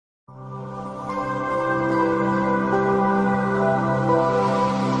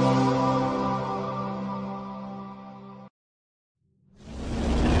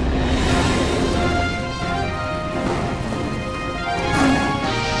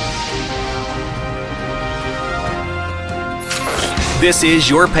This is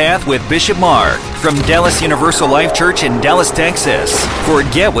Your Path with Bishop Mark from Dallas Universal Life Church in Dallas, Texas.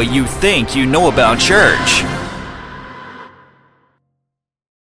 Forget what you think you know about church.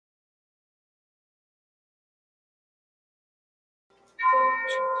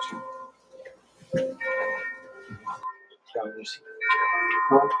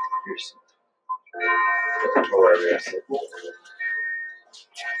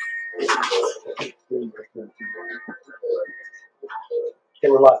 Okay,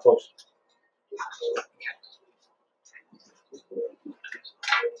 we're live, folks.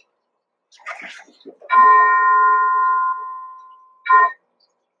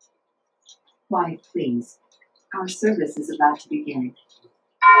 Quiet, please. Our service is about to begin.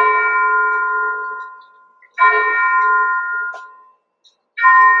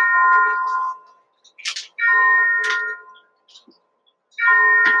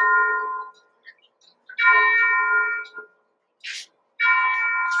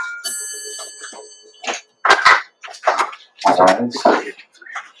 I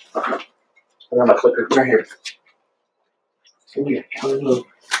got my clicker right here. Can you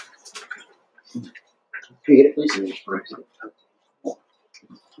get it, please?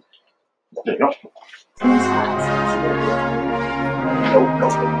 There you go.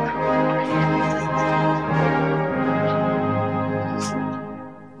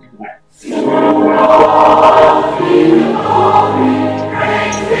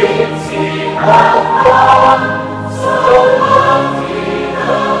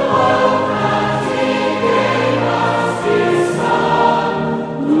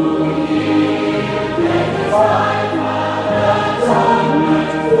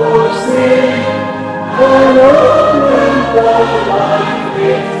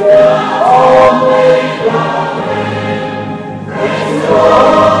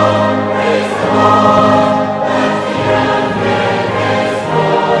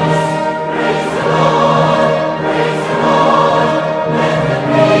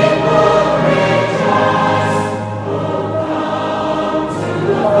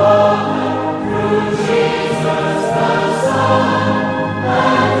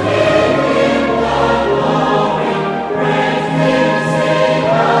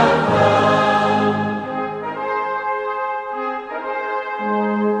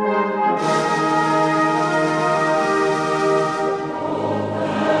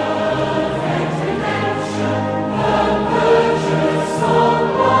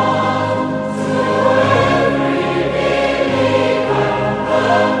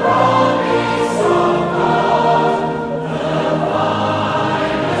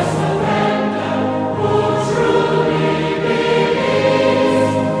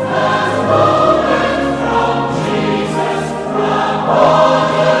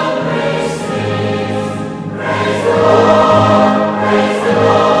 Grace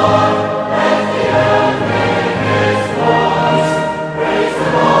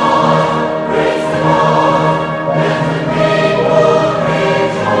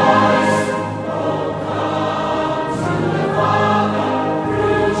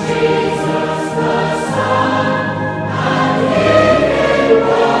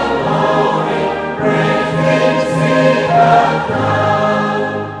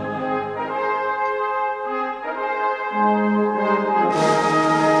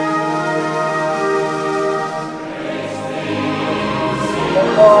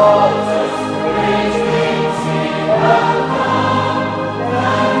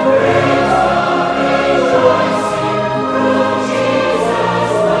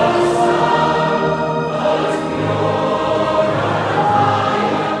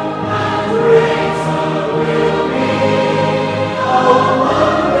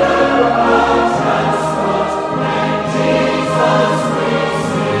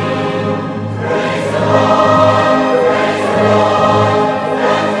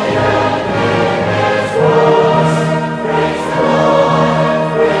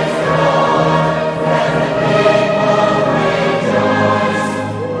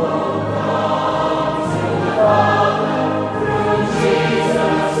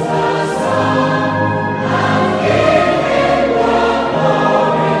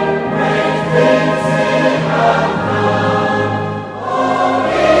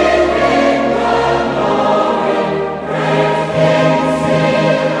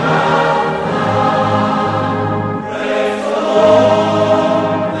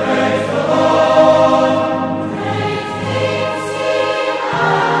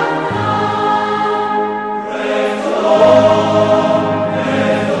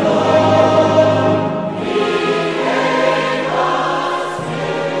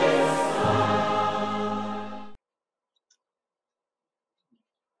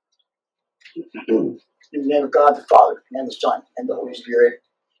the name of God the Father, and the Son, and the Holy Spirit.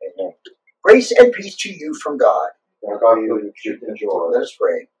 Amen. Grace and peace to you from God. Let us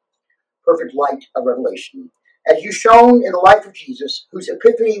pray. Perfect light of revelation, as you shone in the life of Jesus, whose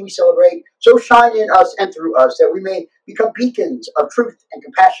epiphany we celebrate, so shine in us and through us, that we may become beacons of truth and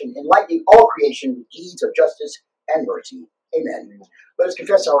compassion, enlightening all creation with deeds of justice and mercy. Amen. Let us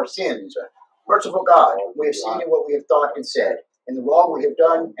confess our sins. Merciful God, we have sinned in what we have thought and said, in the wrong we have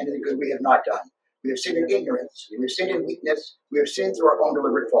done, and in the good we have not done. We have sinned in ignorance, we have sinned in weakness, we have sinned through our own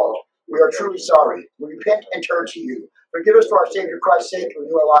deliberate fault. We are truly sorry. We repent and turn to you. Forgive us for our Savior Christ's sake, and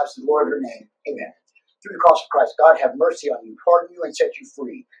renew our lives to the glory of your name. Amen. Through the cross of Christ, God have mercy on you, pardon you, and set you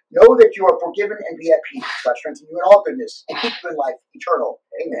free. Know that you are forgiven and be at peace. God strengthen you in all goodness and keep you in life eternal.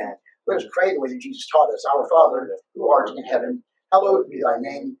 Amen. Let us pray the way that Jesus taught us. Our Father, who art in heaven, hallowed be thy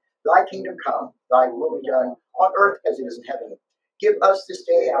name. Thy kingdom come, thy will be done, on earth as it is in heaven. Give us this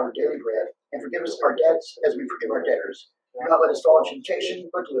day our daily bread, and forgive us our debts as we forgive our debtors. Do not let us fall into temptation,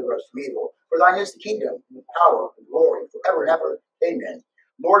 but deliver us from evil. For thine is the kingdom, the power, and glory, forever and ever. Amen.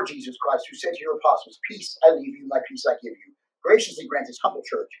 Lord Jesus Christ, who said to your apostles, peace I leave you, my peace I give you, graciously grant this humble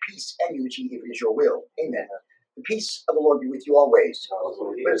church peace and unity if it is your will. Amen. The peace of the Lord be with you always.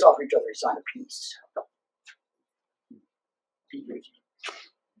 Let us offer each other a sign of peace. Peace be with you.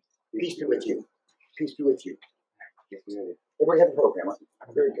 Peace be with you. Peace be with you. Everybody have a program.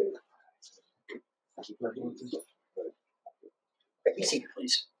 Very good. Be seated,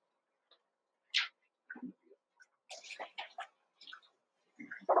 please.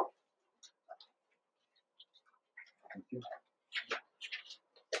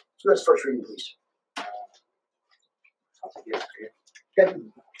 So let's first reading, please. Okay.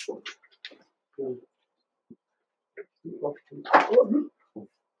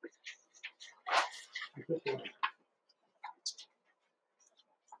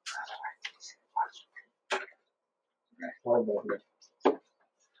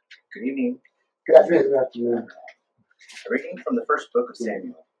 Good evening. Good afternoon. A reading from the first book of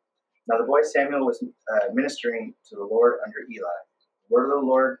Samuel. Now the boy Samuel was ministering to the Lord under Eli. The word of the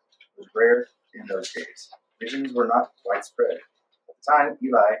Lord was rare in those days. Visions were not widespread. At the time,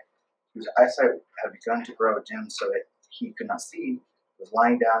 Eli, whose eyesight had begun to grow dim so that he could not see, was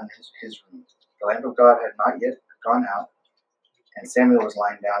lying down in his room. The lamp of God had not yet gone out, and Samuel was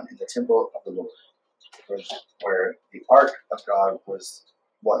lying down in the temple of the Lord, where the ark of God was.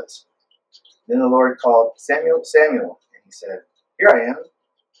 Then the Lord called, Samuel, Samuel, and he said, Here I am,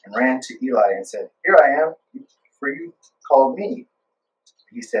 and ran to Eli and said, Here I am, for you called me.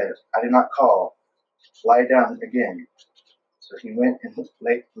 He said, I did not call, lie down again. So he went and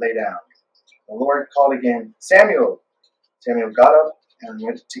lay down. The Lord called again, Samuel. Samuel got up and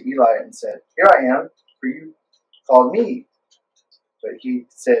went to Eli and said, Here I am, for you called me. But he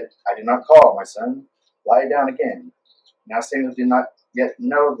said, I did not call, my son, lie down again. Now Samuel did not yet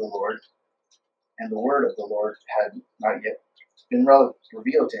know the Lord, and the word of the Lord had not yet been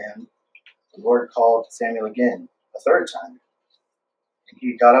revealed to him. The Lord called Samuel again, a third time. And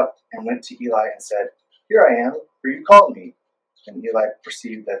he got up and went to Eli and said, Here I am, for you called me. And Eli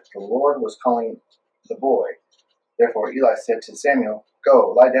perceived that the Lord was calling the boy. Therefore Eli said to Samuel,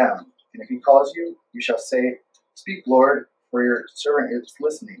 Go, lie down, and if he calls you, you shall say, Speak, Lord, for your servant is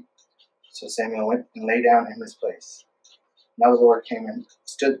listening. So Samuel went and lay down in his place. Now the Lord came and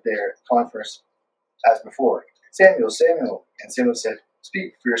stood there, calling for us as before, Samuel, Samuel. And Samuel said,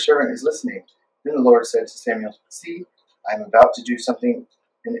 Speak, for your servant is listening. Then the Lord said to Samuel, See, I am about to do something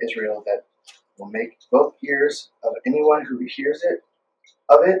in Israel that will make both ears of anyone who hears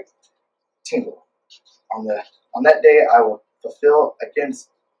of it tingle. On that day I will fulfill against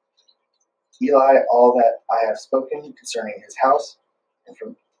Eli all that I have spoken concerning his house, and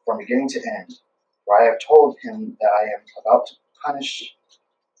from beginning to end. For I have told him that I am about to punish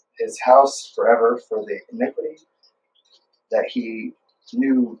his house forever for the iniquity that he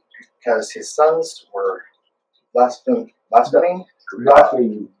knew, because his sons were blaspheming,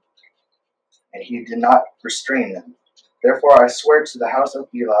 and he did not restrain them. Therefore I swear to the house of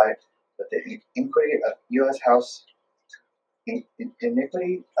Eli that the iniquity of Eli's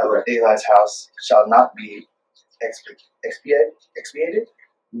house shall not be expiated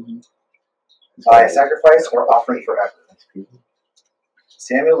by a sacrifice or offering forever.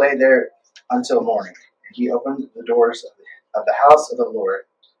 Samuel lay there until morning, and he opened the doors of the house of the Lord.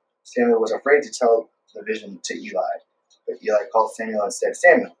 Samuel was afraid to tell the vision to Eli, but Eli called Samuel and said,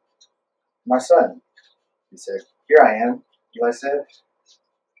 Samuel, my son. He said, Here I am. Eli said,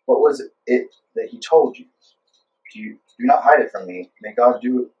 What was it that he told you? Do not hide it from me. May God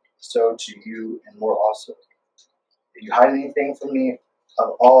do so to you and more also. If you hide anything from me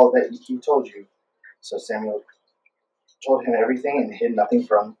of all that he told you, So Samuel told him everything and hid nothing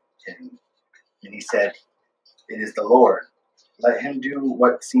from him. And he said, "It is the Lord. Let him do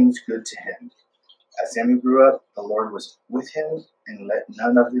what seems good to him." As Samuel grew up, the Lord was with him and let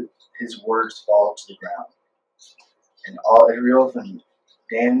none of his words fall to the ground. And all Israel from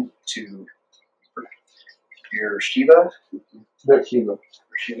Dan to Beersheba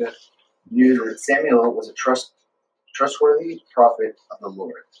knew that Samuel was a trustworthy prophet of the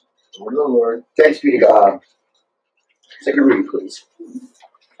Lord. The word of the Lord. Thanks be to God. Second reading, please.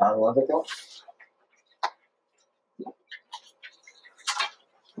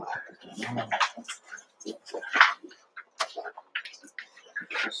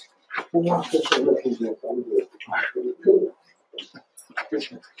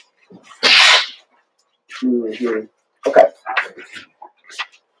 Okay.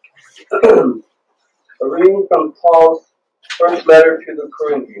 A reading from Paul's first letter to the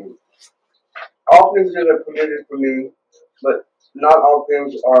Corinthians. All things are permitted for me, but not all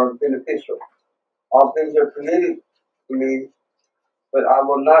things are beneficial. All things are permitted for me, but I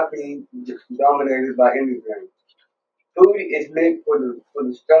will not be dominated by anything. Food is meant for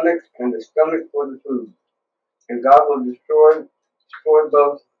the stomach, and the stomach for the food. And God will destroy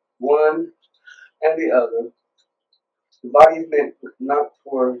both one and the other. The body is meant not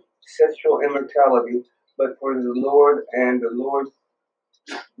for sexual immorality, but for the Lord, and the Lord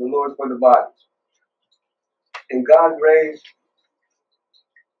for the body. And God raised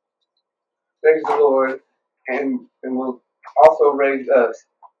the Lord, and will also raise us.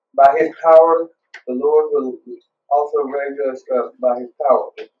 By his power, the Lord will also raise us up by his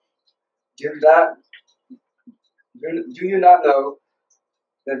power. Do you not know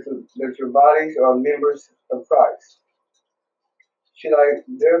that your bodies are members of Christ? Should I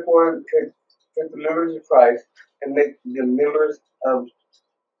therefore take the members of Christ and make them members of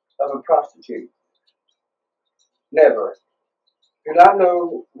a prostitute? Never. Do not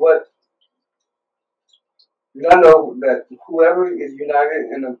know that whoever is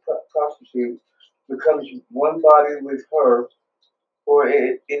united in a prostitute becomes one body with her, for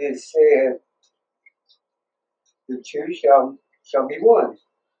it is said, the two shall be one.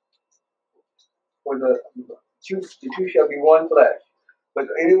 For the two shall be one flesh. But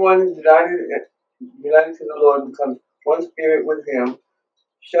anyone united to the Lord becomes one spirit with him.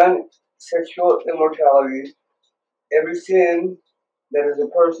 Shun sexual immorality. Every sin that a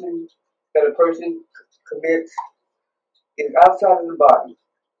person commits is outside of the body,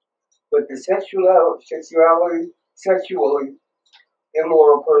 but the sexually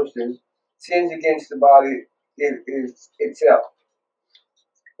immoral person sins against the body is itself.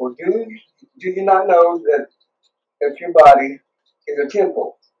 Or do you not know that your body is a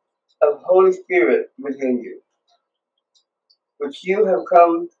temple of the Holy Spirit within you, which you have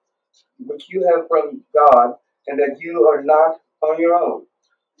from God, and that you are not on your own?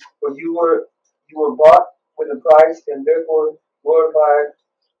 For you were bought with a price, and therefore glorify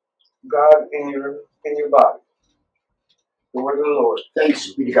God in your body. The word of the Lord.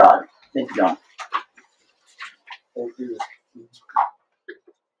 Thanks be to God. Thank you, John. Thank you.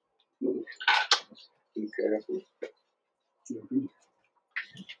 Be careful.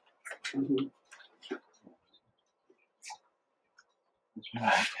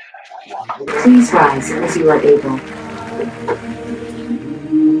 Please rise as you are able.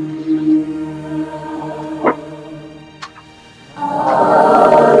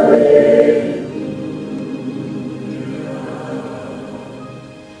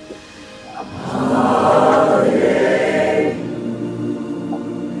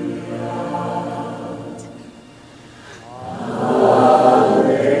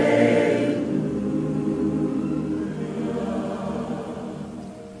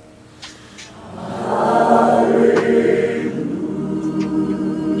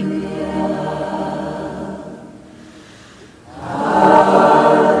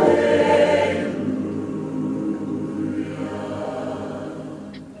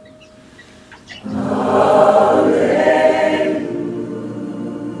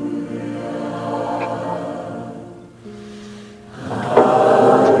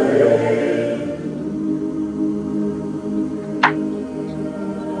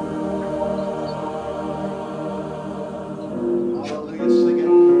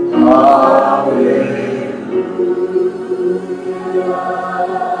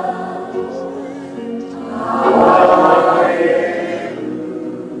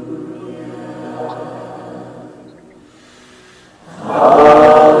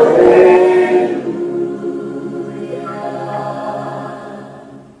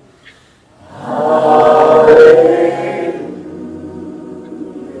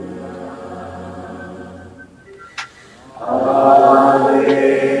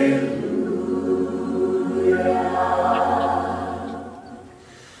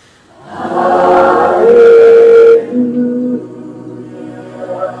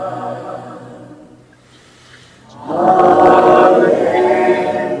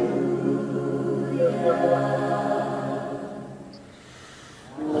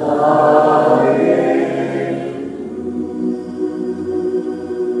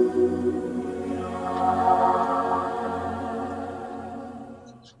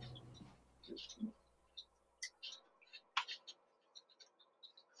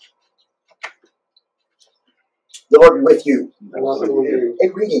 The Lord be with you. And also with you. A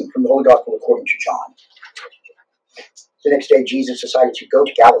reading from the Holy Gospel according to John. The next day Jesus decided to go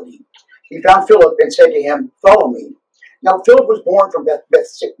to Galilee. He found Philip and said to him, "Follow me." Now Philip was born from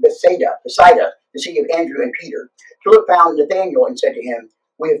Bethsaida, the city of Andrew and Peter. Philip found Nathanael and said to him,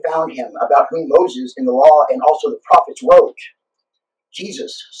 "We have found him, about whom Moses in the law and also the prophets wrote,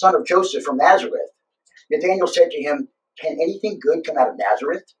 Jesus, son of Joseph from Nazareth." Nathanael said to him, "Can anything good come out of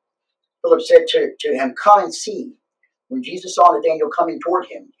Nazareth?" Philip said to him, "Come and see." When Jesus saw Nathanael coming toward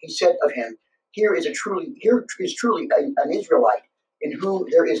him, he said of him, Here is truly an Israelite in whom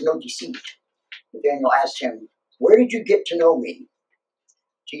there is no deceit." Nathanael asked him, "Where did you get to know me?"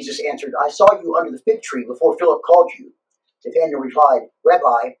 Jesus answered, "I saw you under the fig tree before Philip called you." Nathanael replied,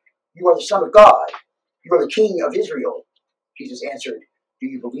 "Rabbi, you are the Son of God. You are the King of Israel." Jesus answered, "Do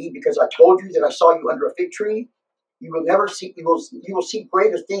you believe because I told you that I saw you under a fig tree? You will see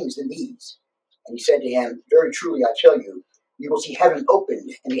greater things than these." And he said to him, "Very truly I tell you, you will see heaven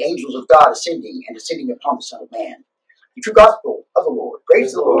opened and the angels of God ascending and descending upon the Son of Man." The true gospel of the Lord.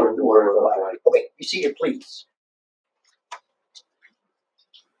 Praise the Lord, the word of the life. Okay, be seated, please.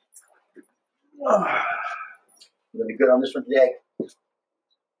 We're going to be good on this one today.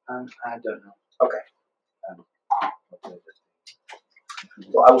 I don't know. Okay.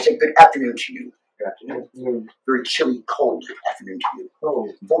 Well, I will say good afternoon to you. Good afternoon. Very chilly, cold afternoon to you.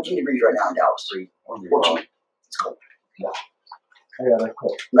 Oh, 14 degrees right now in Dallas. 14. It's cold. yeah, that's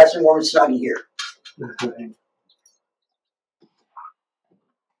cool. Nice and warm and snuggy here.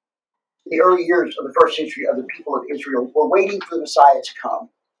 The early years of the first century of the people of Israel were waiting for the Messiah to come.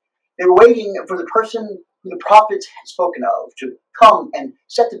 They were waiting for the person who the prophets had spoken of to come and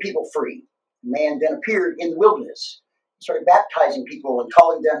set the people free. The man then appeared in the wilderness. He started baptizing people and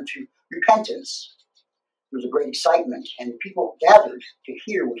calling them to repentance. There was a great excitement, and people gathered to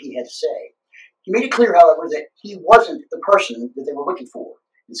hear what he had to say. He made it clear, however, that he wasn't the person that they were looking for.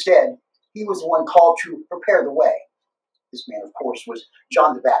 Instead, he was the one called to prepare the way. This man, of course, was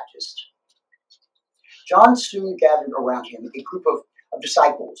John the Baptist. John soon gathered around him a group of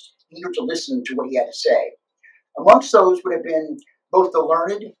disciples, eager to listen to what he had to say. Amongst those would have been both the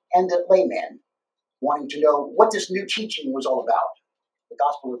learned and the laymen, wanting to know what this new teaching was all about. The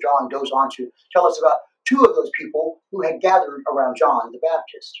Gospel of John goes on to tell us about two of those people who had gathered around John the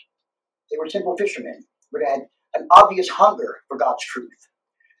Baptist. They were simple fishermen, but had an obvious hunger for God's truth.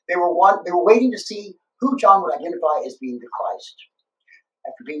 They were waiting to see who John would identify as being the Christ.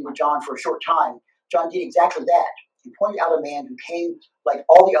 After being with John for a short time, John did exactly that. He pointed out a man who came, like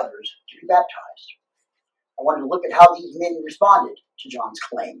all the others, to be baptized. I wanted to look at how these men responded to John's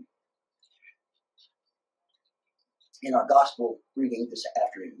claim. In our gospel reading this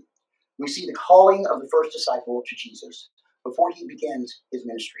afternoon, we see the calling of the first disciple to Jesus before he begins his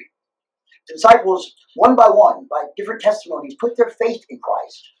ministry. The disciples, one by one, by different testimonies, put their faith in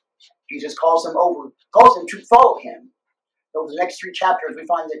Christ. Jesus calls them to follow him. Over the next 3 chapters, we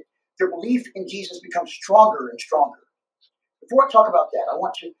find that their belief in Jesus becomes stronger and stronger. Before I talk about that, I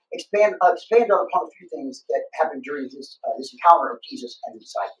want to expand upon a few things that happened during this encounter of Jesus and the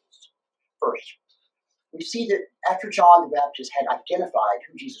disciples. First, we see that after John the Baptist had identified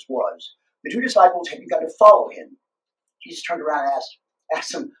who Jesus was, the 2 disciples had begun to follow him. Jesus turned around and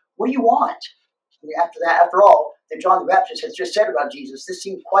asked them, "What do you want?" I mean, after all, that John the Baptist had just said about Jesus, this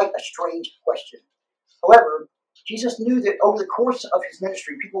seemed quite a strange question. However, Jesus knew that over the course of his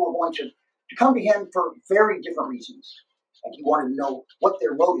ministry, people were going to come to him for very different reasons. And he wanted to know what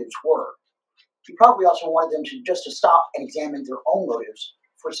their motives were. He probably also wanted them to stop and examine their own motives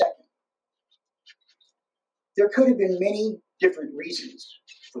for a second. There could have been many different reasons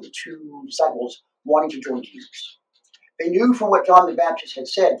for the 2 disciples wanting to join Jesus. They knew from what John the Baptist had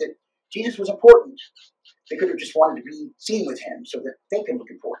said that Jesus was important. They could have just wanted to be seen with him so that they could look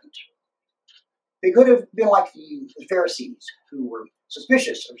important. They could have been like the Pharisees, who were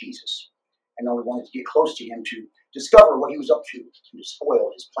suspicious of Jesus and only wanted to get close to him to discover what he was up to and to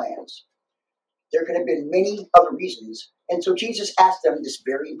spoil his plans. There could have been many other reasons, and so Jesus asked them this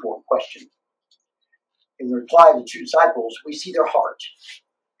very important question. In the reply of the 2 disciples, we see their heart.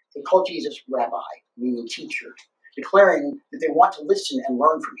 They call Jesus Rabbi, meaning teacher, declaring that they want to listen and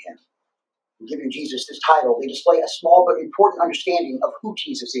learn from him. In giving Jesus this title, they display a small but important understanding of who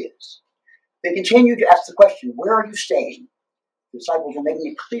Jesus is. They continue to ask the question, "Where are you staying?" The disciples were making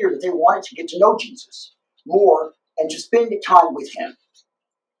it clear that they wanted to get to know Jesus more and to spend time with him.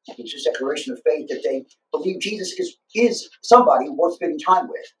 It's this declaration of faith that they believe Jesus is somebody worth spending time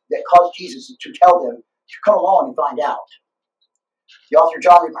with, that caused Jesus to tell them to come along and find out. The author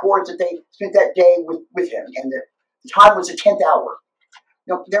John records that they spent that day with him, and that the time was the 10th hour.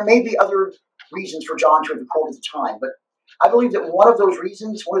 Now, there may be other reasons for John to have recorded the time, but I believe that one of these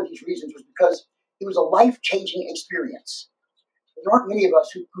reasons was because it was a life-changing experience. There aren't many of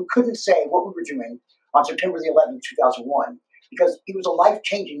us who couldn't say what we were doing on September the 11th, 2001, because it was a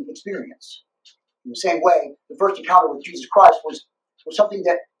life-changing experience. In the same way, the first encounter with Jesus Christ was something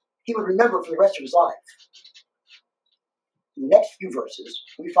that he would remember for the rest of his life. In the next few verses,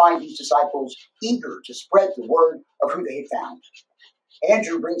 we find these disciples eager to spread the word of who they had found.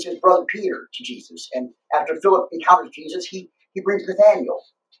 Andrew brings his brother Peter to Jesus, and after Philip encounters Jesus, he brings Nathanael.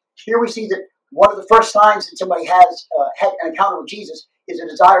 Here we see that one of the first signs that somebody has had an encounter with Jesus is a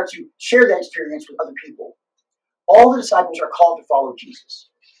desire to share that experience with other people. All the disciples are called to follow Jesus.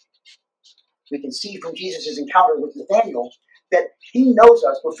 We can see from Jesus' encounter with Nathanael that he knows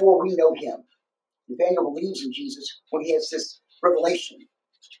us before we know him. Nathanael believes in Jesus when he has this revelation.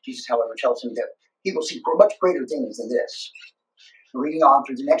 Jesus, however, tells him that he will see much greater things than this. Reading on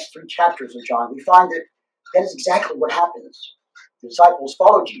through the next 3 chapters of John, we find that that is exactly what happens. The disciples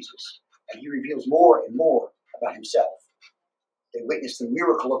follow Jesus, and he reveals more and more about himself. They witness the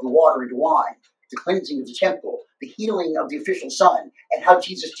miracle of the water into wine, the cleansing of the temple, the healing of the official son, and how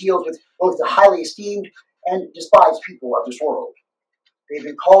Jesus deals with both the highly esteemed and despised people of this world. They've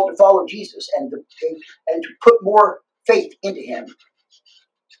been called to follow Jesus and to put more faith into him.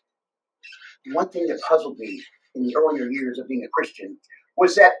 One thing that puzzled me in the earlier years of being a Christian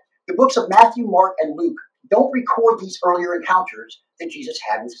was that the books of Matthew, Mark, and Luke don't record these earlier encounters that Jesus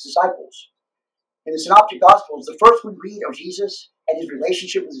had with his disciples. In the Synoptic Gospels, the first we read of Jesus and his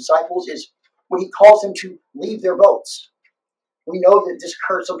relationship with his disciples is when he calls them to leave their boats. We know that this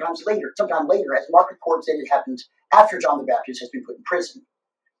occurred sometime later, as Mark records that it happens after John the Baptist has been put in prison.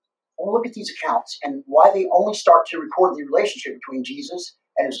 I want to look at these accounts and why they only start to record the relationship between Jesus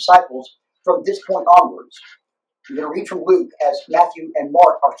and his disciples from this point onwards. I'm going to read from Luke as Matthew and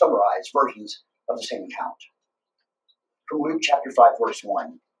Mark are summarized versions of the same account. From Luke chapter 5, verse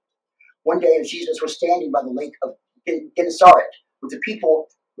 1. One day as Jesus was standing by the lake of Gennesaret with the people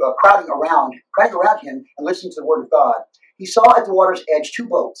crowding around him and listening to the word of God, he saw at the water's edge 2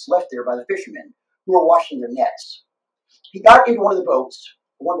 boats left there by the fishermen who were washing their nets. He got into one of the boats,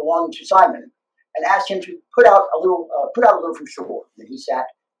 the one belonging to Simon, and asked him to put out a little from shore. Then he sat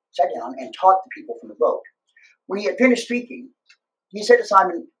down and taught the people from the boat. When he had finished speaking, he said to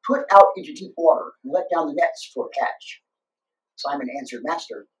Simon, "Put out into deep water and let down the nets for a catch." Simon answered,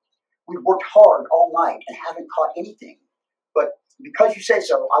 "Master, we've worked hard all night and haven't caught anything, but because you say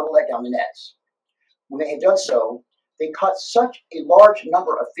so, I will let down the nets." When they had done so, they caught such a large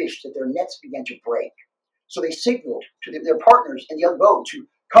number of fish that their nets began to break. So they signaled to their partners in the other boat to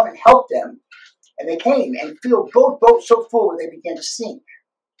come and help them. And they came and filled both boats so full that they began to sink.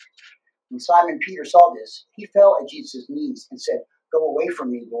 When Simon Peter saw this, he fell at Jesus' knees and said, "Go away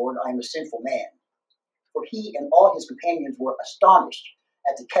from me, Lord, I am a sinful man." For he and all his companions were astonished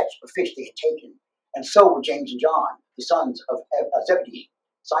at the catch of fish they had taken. And so were James and John, the sons of Zebedee,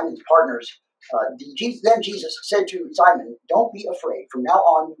 Simon's partners. Then Jesus said to Simon, "Don't be afraid. From now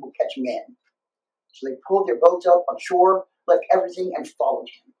on you will catch men." So they pulled their boats up on shore, left everything, and followed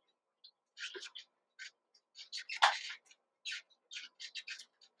him.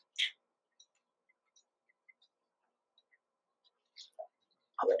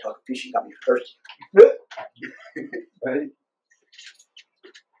 Oh, that talk of fishing got me thirsty. Right?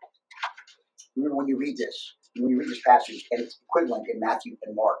 Remember when you read this passage, and it's equivalent in Matthew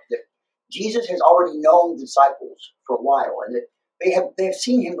and Mark, that Jesus has already known the disciples for a while, and that they have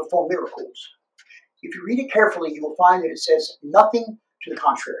seen him perform miracles. If you read it carefully, you will find that it says nothing to the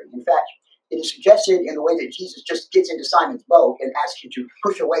contrary. In fact, it is suggested in the way that Jesus just gets into Simon's boat and asks him to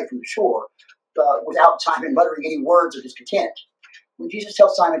push away from the shore without Simon muttering any words of discontent. When Jesus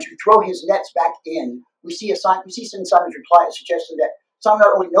tells Simon to throw his nets back in, we see in Simon's reply a suggestion that Simon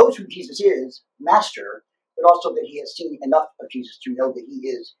not only knows who Jesus is, Master, but also that he has seen enough of Jesus to know that he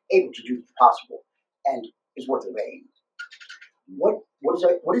is able to do the impossible and is worth obeying. What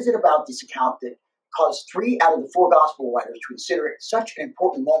is it about this account that caused 3 out of the 4 gospel writers to consider it such an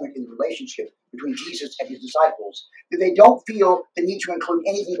important moment in the relationship between Jesus and his disciples that they don't feel the need to include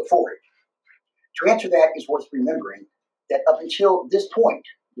anything before it? To answer that is worth remembering that up until this point,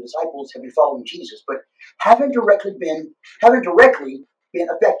 the disciples have been following Jesus, but haven't directly been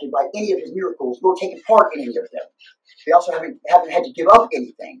affected by any of his miracles, nor taken part in any of them. They also haven't had to give up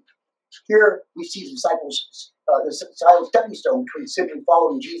anything. Here we see the disciples' stepping stone between simply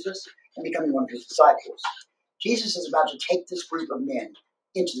following Jesus and becoming one of his disciples. Jesus is about to take this group of men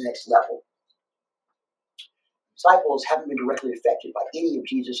into the next level. Disciples haven't been directly affected by any of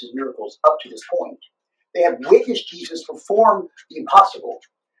Jesus' miracles up to this point. They have witnessed Jesus perform the impossible,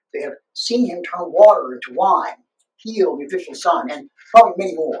 They have seen him turn water into wine, heal the official's son, and probably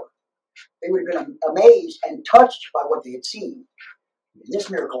many more. They would have been amazed and touched by what they had seen. In this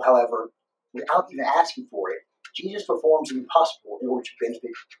miracle, however, without even asking for it, Jesus performs the impossible in order to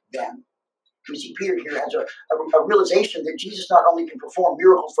benefit them. We see Peter here has a realization that Jesus not only can perform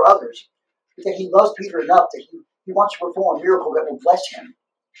miracles for others, but that he loves Peter enough that he wants to perform a miracle that will bless him.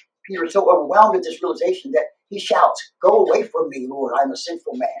 Peter is so overwhelmed with this realization that he shouts, "Go away from me, Lord, I am a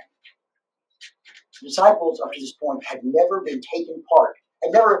sinful man." The disciples up to this point had never taken part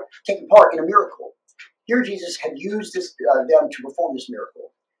in a miracle. Here Jesus had used them to perform this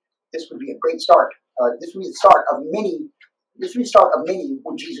miracle. This would be a great start. This would be the start of many. This would be the start of many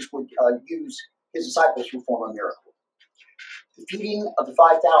when Jesus would use his disciples to perform a miracle. The feeding of the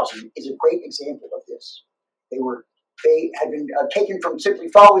 5,000 is a great example of this. They had been taken from simply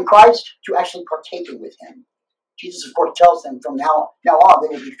following Christ to actually partaking with him. Jesus, of course, tells them from now on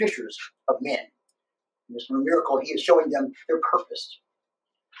they will be fishers of men. In this miracle, he is showing them their purpose.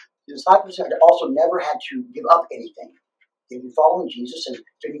 The disciples had also never had to give up anything. They'd been following Jesus and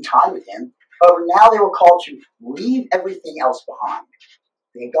spending time with him. However, now they were called to leave everything else behind.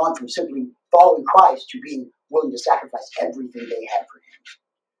 They had gone from simply following Christ to being willing to sacrifice everything they had for him.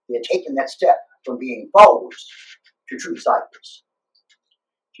 They had taken that step from being followers to true disciples.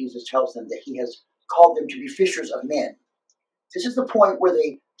 Jesus tells them that he has called them to be fishers of men. This is the point where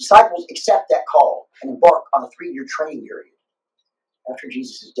the disciples accept that call and embark on a 3-year training period. After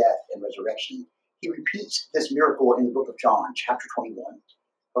Jesus' death and resurrection, he repeats this miracle in the book of John, chapter 21.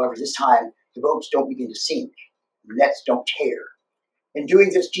 However, this time, the boats don't begin to sink, the nets don't tear. In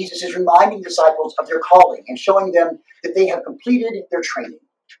doing this, Jesus is reminding disciples of their calling and showing them that they have completed their training.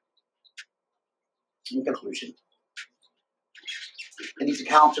 In conclusion, in these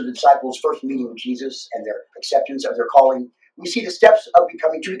accounts of the disciples' first meeting with Jesus and their acceptance of their calling, we see the steps of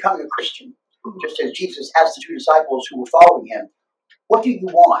becoming a Christian. Just as Jesus asked the 2 disciples who were following him, "What do you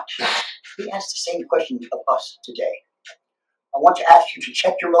want?" He asks the same question of us today. I want to ask you to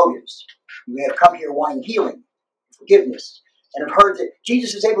check your motives. You may have come here wanting healing, forgiveness, and have heard that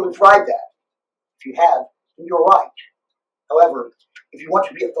Jesus is able to provide that. If you have, then you're right. However, if you want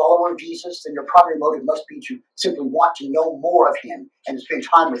to be a follower of Jesus, then your primary motive must be to simply want to know more of him and to spend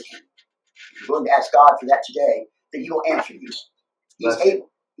time with him. If you're willing to ask God for that today, then he will answer you.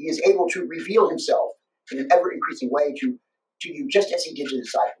 He is able to reveal himself in an ever-increasing way to you, just as he did to the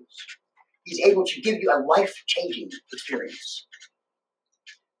disciples. He's able to give you a life-changing experience.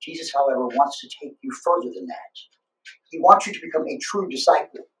 Jesus, however, wants to take you further than that. He wants you to become a true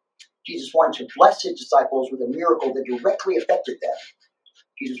disciple. Jesus wanted to bless his disciples with a miracle that directly affected them.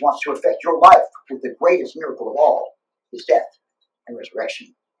 Jesus wants to affect your life with the greatest miracle of all, his death and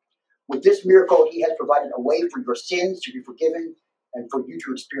resurrection. With this miracle, he has provided a way for your sins to be forgiven and for you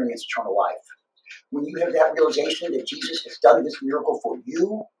to experience eternal life. When you have that realization that Jesus has done this miracle for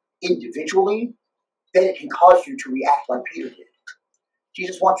you individually, then it can cause you to react like Peter did.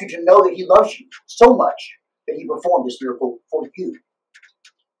 Jesus wants you to know that he loves you so much that he performed this miracle for you.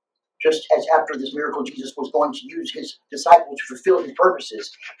 Just as after this miracle, Jesus was going to use his disciples to fulfill his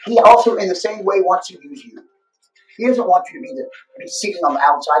purposes, he also in the same way wants to use you. He doesn't want you to be sitting on the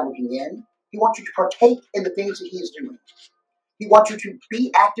outside looking in. He wants you to partake in the things that he is doing. He wants you to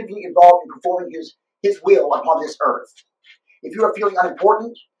be actively involved in performing his will upon this earth. If you are feeling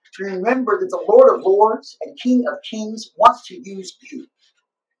unimportant, remember that the Lord of Lords and King of Kings wants to use you.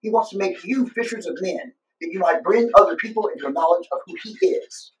 He wants to make you fishers of men, that you might bring other people into a knowledge of who he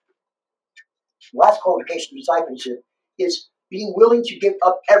is. The last qualification of discipleship is being willing to give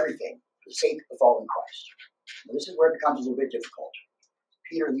up everything for the sake of following Christ. Now, this is where it becomes a little bit difficult.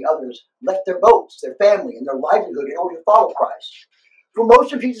 Peter and the others left their boats, their family, and their livelihood in order to follow Christ. For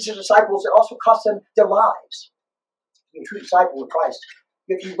most of Jesus' disciples, it also cost them their lives. To be a true disciple of Christ,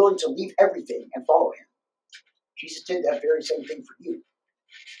 you have to be willing to leave everything and follow him. Jesus did that very same thing for you.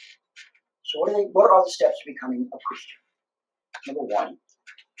 So what are the steps to becoming a Christian? Number 1,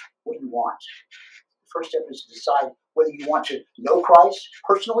 what do you want? The first step is to decide whether you want to know Christ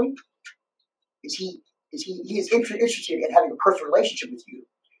personally. He is interested in having a personal relationship with you.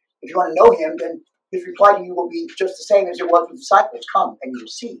 If you want to know him, then his reply to you will be just the same as it was with the disciples. Come and you will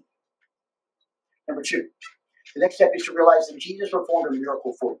see. Number 2, the next step is to realize that Jesus performed a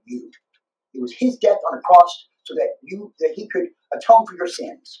miracle for you. It was his death on the cross so that he could atone for your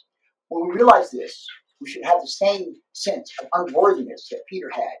sins. When we realize this, we should have the same sense of unworthiness that Peter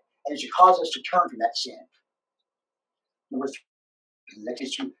had, and it should cause us to turn from that sin. Number 3, the next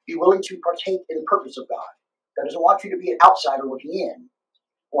is to be willing to partake in the purpose of God. God doesn't want you to be an outsider looking in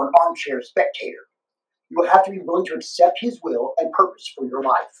or an armchair spectator. You will have to be willing to accept his will and purpose for your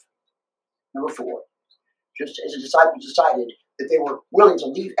life. Number 4, just as the disciples decided that they were willing to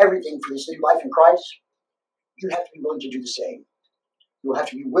leave everything for this new life in Christ, you have to be willing to do the same. You will have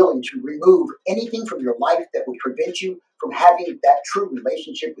to be willing to remove anything from your life that would prevent you from having that true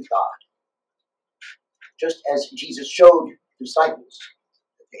relationship with God. Just as Jesus showed the disciples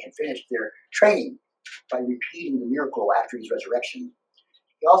that they had finished their training by repeating the miracle after his resurrection,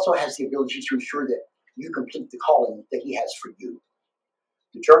 he also has the ability to ensure that you complete the calling that he has for you.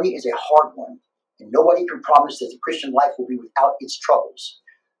 The journey is a hard one, and nobody can promise that the Christian life will be without its troubles.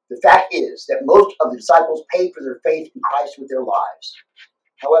 The fact is that most of the disciples paid for their faith in Christ with their lives.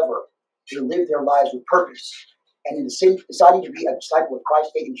 However, they lived their lives with purpose, and in deciding to be a disciple of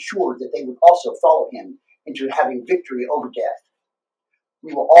Christ, they ensured that they would also follow him into having victory over death.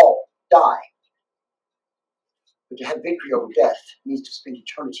 We will all die, but to have victory over death means to spend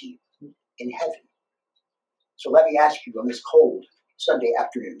eternity in heaven. So let me ask you on this cold Sunday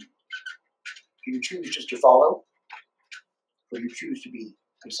afternoon, do you choose just to follow, or do you choose to be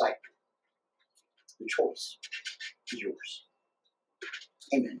a disciple? The choice is yours.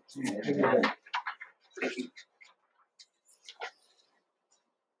 Amen. Amen. Thank you.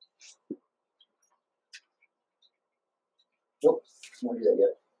 Nope, I won't do that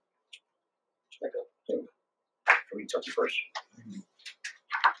yet. Back up. Anyway, I'll read something first.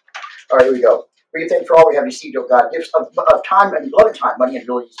 All right, here we go. We give thanks for all we have received, O God, gifts of time and loving time, money and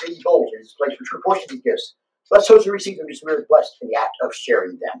abilities, daily goals, and this place for true portion of these gifts. Bless those who receive them, just really blessed in the act of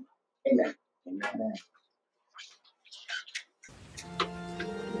sharing them. Amen. Amen.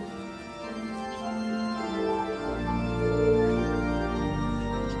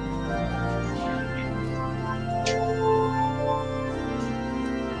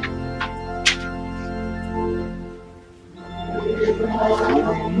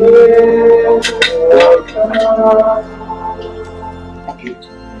 Thank you.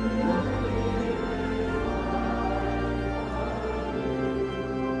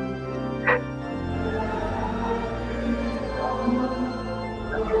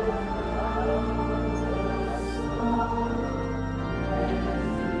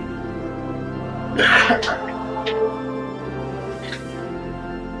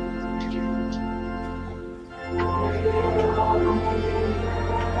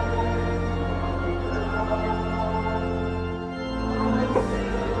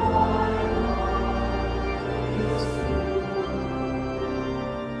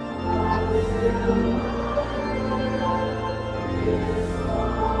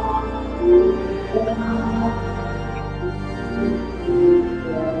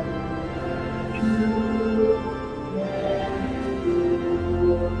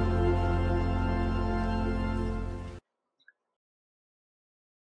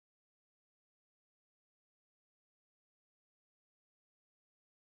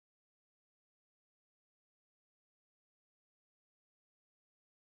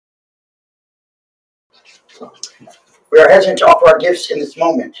 We are hesitant to offer our gifts in this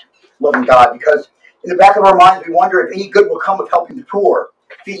moment, loving God, because in the back of our minds we wonder if any good will come of helping the poor,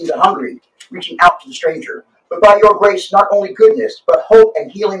 feeding the hungry, reaching out to the stranger. But by your grace, not only goodness, but hope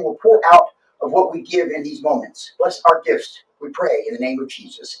and healing will pour out of what we give in these moments. Bless our gifts, we pray, in the name of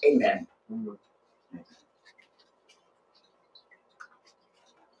Jesus. Amen. To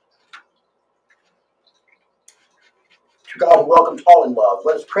God who welcomes all in love,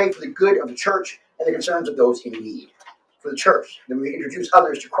 let us pray for the good of the church and the concerns of those in need. For the church, that we introduce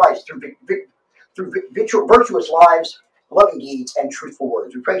others to Christ through virtuous lives, loving deeds, and truthful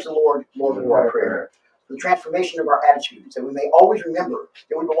words. We praise the Lord, Lord, hear our prayer. For the transformation of our attitudes, that we may always remember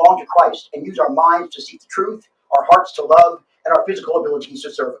that we belong to Christ and use our minds to seek the truth, our hearts to love, and our physical abilities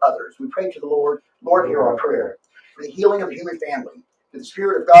to serve others. We pray to the Lord, Lord, hear our prayer. For the healing of the human family, that the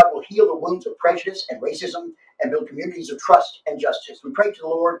Spirit of God will heal the wounds of prejudice and racism and build communities of trust and justice. We pray to the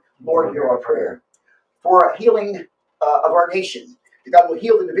Lord, Lord, hear our prayer. For a healing of our nation, that God will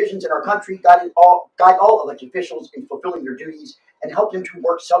heal the divisions in our country, guide all elected officials in fulfilling their duties, and help them to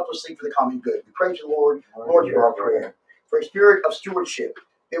work selflessly for the common good. We pray to the Lord, Lord, hear our prayer. For a spirit of stewardship,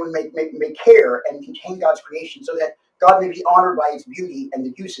 that we may care and maintain God's creation so that God may be honored by its beauty and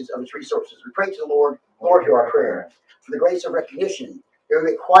the uses of its resources. We pray to the Lord, Lord, hear our prayer. For the grace of recognition, that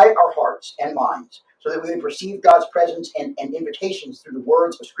we may quiet our hearts and minds so that we may perceive God's presence and invitations through the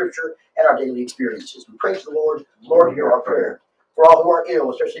words of Scripture and our daily experiences. We pray to the Lord, Lord, hear our prayer. For all who are ill,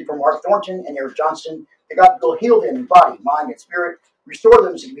 especially for Mark Thornton and Eric Johnston, that God will heal them in body, mind, and spirit, restore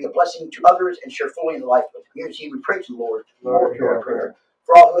them so they can be a blessing to others and share fully in the life of the community. We pray to the Lord, Lord, hear our prayer.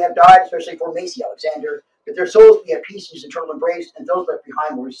 For all who have died, especially for Macy Alexander, that their souls be at peace in his eternal embrace, and those left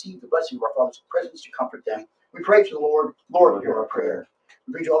behind will receive the blessing of our Father's presence to comfort them. We pray to the Lord. Lord, hear our prayer.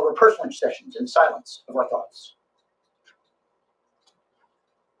 We pray to all of our personal intercessions in silence of our thoughts.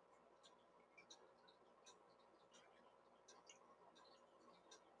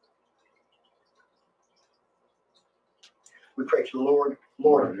 We pray to the Lord.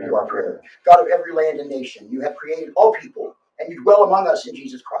 Lord, hear our prayer. God of every land and nation, you have created all people, and you dwell among us in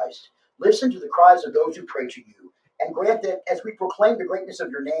Jesus Christ. Listen to the cries of those who pray to you, and grant that as we proclaim the greatness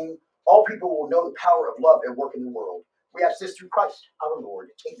of your name, all people will know the power of love at work in the world. We ask this through Christ our Lord.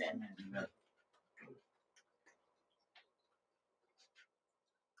 Amen. Amen.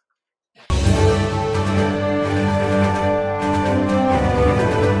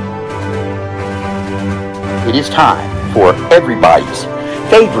 It is time for everybody's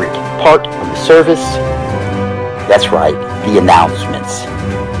favorite part of the service. That's right, the announcements.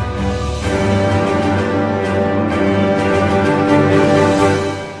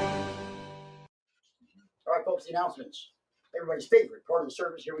 All right, folks, the announcements. Everybody's favorite part of the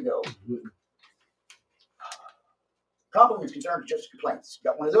service. Here we go. Compliments, concerns, just complaints.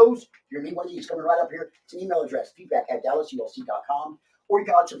 Got one of those? You're going to need one of these coming right up here. It's an email address, feedback@dallasulc.com. Or you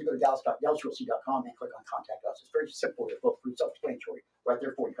can also go to dallasulc.com and click on Contact Us. It's very simple. They're both pretty self-explanatory. Right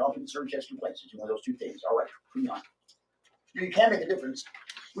there for you. Compliments, concerns, just complaints. It's one of those two things. All right, moving on. You can make a difference.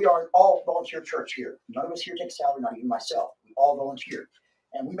 We are an all-volunteer church here. None of us here take a salary, not even myself. We all volunteer.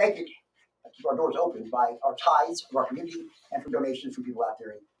 And we make it, keep our doors open by our tithes of our community and from donations from people out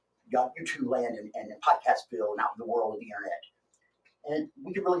there in YouTube land and Podcastville and out in the world of the internet. And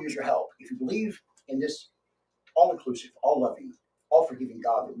we can really use your help. If you believe in this all-inclusive, all-loving, all-forgiving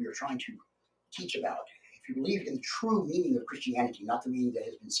God that we are trying to teach about, if you believe in the true meaning of Christianity, not the meaning that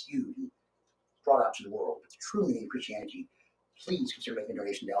has been skewed and brought out to the world, but the true meaning of Christianity, please consider making a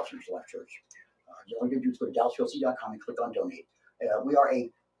donation to Dallas Universal Life Church. All you have to do is go to dallasulc.com and click on donate. We are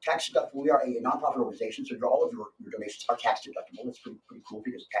a tax deductible. We are a nonprofit organization, so all of your donations are tax deductible. It's pretty cool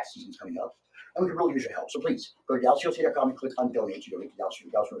because tax season is coming up, and we can really use your help. So please go to dallasulc.com and click on donate. You donate to Dallas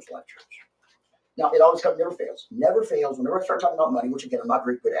Universal Life Church. Now, it always comes, never fails. Never fails. Whenever I start talking about money, which again I'm not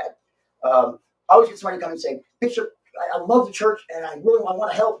very good at, I always get somebody come and say, Bishop, I love the church and I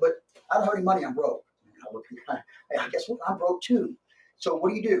want to help, but I don't have any money. I'm broke. I guess what? I'm broke too. So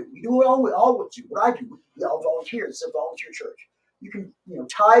what do? You do all what you. What I do. We all volunteer. It's a volunteer church. You can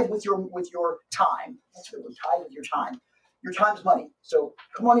tithe with your time. That's what we tithe with your time. Your time is money. So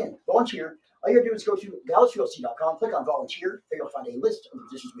come on in, volunteer. All you gotta do is go to dallasulc.com, click on volunteer. There you'll find a list of the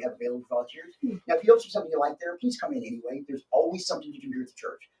positions we have available for volunteers. Now, if you don't see something you like there, please come in anyway. There's always something to do here at the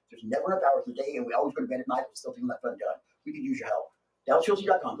church. There's never enough hours a day, and we always go to bed at night with still things left undone. We could use your help.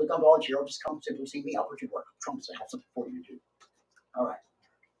 dallasulc.com, click on volunteer, or just come simply see me. I'll put you to work. I promise I have something for you to do. All right.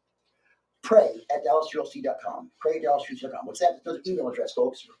 Pray@dallasulc.com. Pray@dallasulc.com. What's that? There's an email address,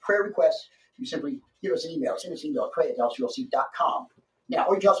 folks. For prayer requests, you simply give us an email. Send us an email, pray@dallasulc.com. Now,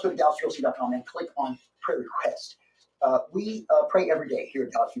 or you can also go to dallasulc.com and click on prayer request. We pray every day here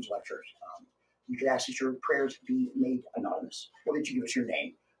at Dallas Universal Life Church. You can ask that your prayers be made anonymous, or that you give us your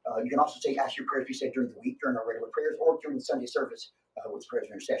name. You can also ask your prayers to be said during the week, during our regular prayers, or during the Sunday service with prayers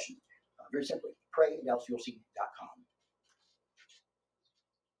of intercession. Very simply, pray@dallasulc.com.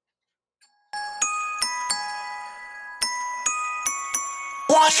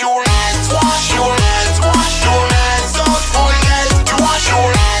 Wash your hands, wash your hands, wash your hands, don't forget to wash your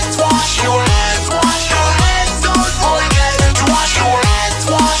hands, wash your hands, wash your hands, don't forget to wash your hands,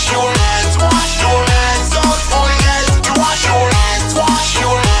 wash your hands, wash your hands, don't forget to wash your hands, wash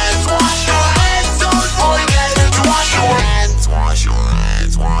your hands, wash your hands, don't forget to wash your hands, wash your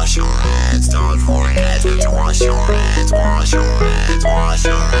hands, wash your hands, don't forget to wash your hands, wash your hands,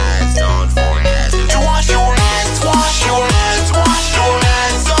 wash your hands, don't forget to wash your hands, wash your hands, wash your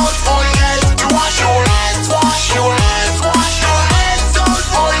hands, don't forget to wash your hands, wash your hands, wash your hands, don't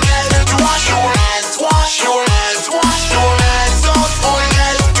forget to wash your hands, wash your hands, wash your hands, don't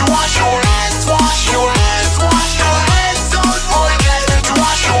forget to wash your hands, wash your hands, wash your hands, don't forget to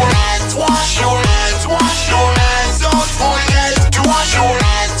wash your hands, wash your hands, wash your hands, don't forget to wash your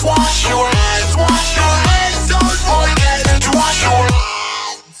hands, wash your hands, wash your hands, don't forget to wash your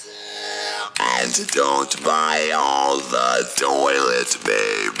hands. And don't buy all the toilet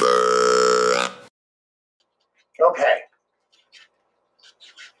paper. Okay.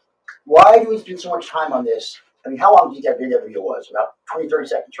 Why do we spend so much time on this? I mean, how long do you think that video was? About 20, 30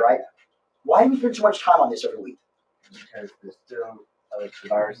 seconds, right? Why do we spend so much time on this every week? Because there's still the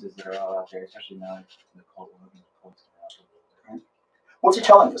viruses that are all out there, especially now in the cold weather. What's it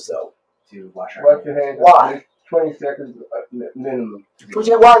telling us, though? To wash Wash your hands. Why? 20 seconds minimum.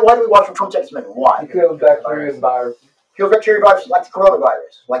 Why do we watch for 20 seconds minimum? Why? It kills bacteria and viruses. Kills bacteria and viruses like the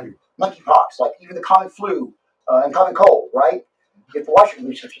coronavirus, like monkeypox, like even the common flu and common cold, right? You have to wash your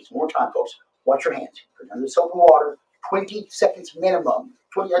hands. More time, folks. Wash your hands. Put it under soap and water. 20 seconds minimum.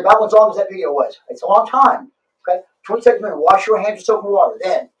 20. About as long as that video was. It's a long time. Okay. 20 seconds minimum. Wash your hands with soap and water.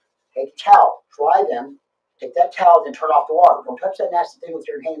 Then take a towel. Dry them. Take that towel. Then turn off the water. Don't touch that nasty thing with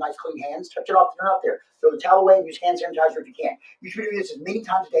your nice clean hands. Touch it off. Turn it off there. Throw the towel away and use hand sanitizer if you can. You should do this as many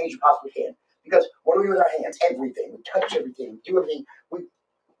times a day as you possibly can. Because what do we do with our hands? Everything. We touch everything. We do everything. We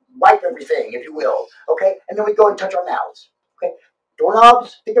wipe everything, if you will. Okay. And then we go and touch our mouths. Okay.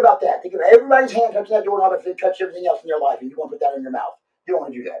 Doorknobs, think about that. Think of everybody's hand touching that doorknob if they touch everything else in their life, and you want to put that in your mouth. You don't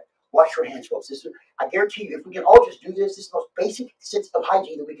want to do that. Wash your hands, folks. I guarantee you, if we can all just do this, this is the most basic sense of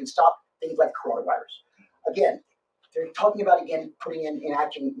hygiene that we can stop things like coronavirus. Again, they're talking about, putting in,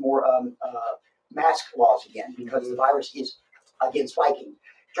 enacting more mask laws again, because the virus is, again, spiking.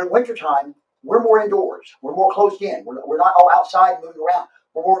 During wintertime, we're more indoors. We're more closed in. We're not all outside moving around.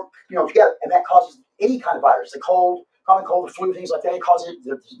 We're more, together, and that causes any kind of virus, the cold, common cold, the flu, things like that. It causes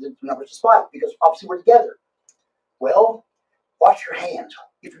the numbers to spike because obviously we're together. Well, wash your hands.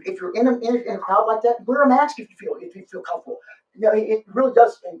 If you're in a crowd like that, wear a mask if you feel comfortable. It really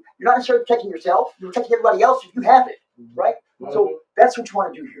does. And you're not necessarily protecting yourself. You're protecting everybody else if you have it, right? Mm-hmm. So that's what you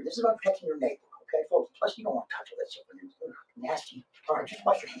want to do here. This is about protecting your neighbor, okay, folks? Plus, you don't want to touch all that stuff. It's nasty. All right, just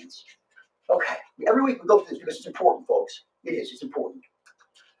wash your hands. Okay. Every week we go through this because it's important, folks. It is. It's important.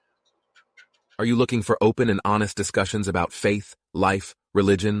 Are you looking for open and honest discussions about faith, life,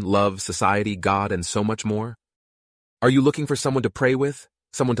 religion, love, society, God, and so much more? Are you looking for someone to pray with,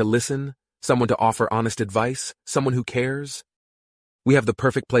 someone to listen, someone to offer honest advice, someone who cares? We have the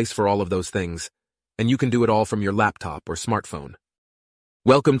perfect place for all of those things, and you can do it all from your laptop or smartphone.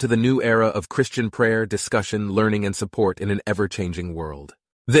 Welcome to the new era of Christian prayer, discussion, learning, and support in an ever-changing world.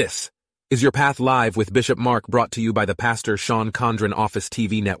 This is Your Path Live with Bishop Mark, brought to you by the Pastor Sean Condren Office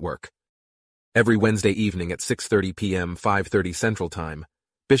TV Network. Every Wednesday evening at 6:30 p.m., 5:30 Central Time,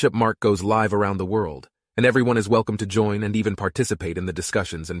 Bishop Mark goes live around the world, and everyone is welcome to join and even participate in the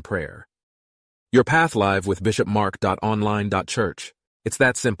discussions and prayer. Your Path Live with bishopmark.online.church. It's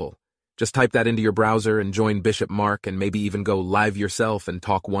that simple. Just type that into your browser and join Bishop Mark, and maybe even go live yourself and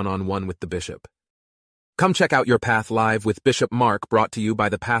talk one-on-one with the bishop. Come check out Your Path Live with Bishop Mark, brought to you by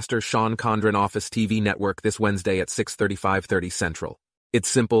the Pastor Sean Condren Office TV Network this Wednesday at 6:30, 5:30 Central. It's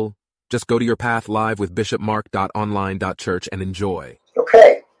simple. Just go to Your Path Live with bishopmark.online.church and enjoy.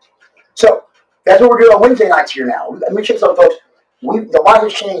 Okay. So that's what we're doing on Wednesday nights here now. Let me show you something, folks. The lot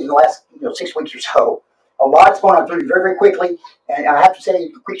has changed in the last 6 weeks or so. A lot's going on through very, very quickly. And I have to say a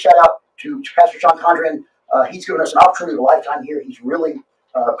quick shout out to Pastor Sean Condren. He's given us an opportunity of a lifetime here. He's really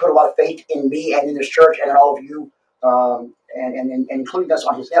put a lot of faith in me and in this church and in all of you, and including us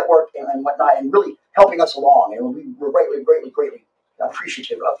on his network and whatnot, and really helping us along. And we're greatly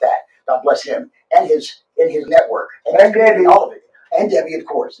appreciative of that. God bless him and his network and Debbie, all of it, and Debbie, of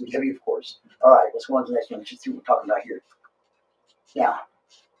course, All right, let's go on to the next one. Let's see what we're talking about here. Now,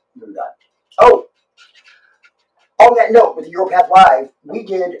 what do we got? Oh, on that note, with the Your Path Live, we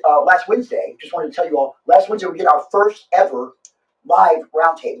did last Wednesday. Just wanted to tell you all. Last Wednesday, we did our first ever live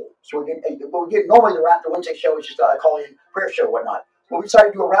roundtable. So we did normally the Wednesday show is just a call-in prayer show, whatnot. But we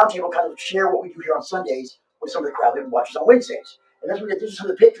decided to do a roundtable, kind of share what we do here on Sundays with some of the crowd that watches on Wednesdays. And as we get this is some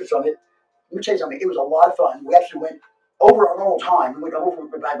of the pictures from it. Let me tell you something. It was a lot of fun. We actually went over our normal time. We went over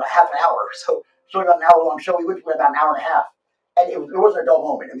by about half an hour. So about an hour long show. We went for about an hour and a half, and it wasn't a dull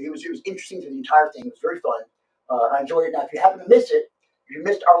moment. I mean, it was interesting through the entire thing. It was very fun. I enjoyed it. Now, if you happen to miss it, if you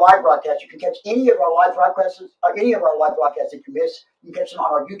missed our live broadcast, you can catch any of our live broadcasts. That you miss, you can catch them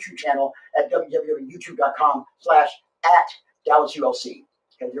on our YouTube channel at www.youtube.com/@DallasULC.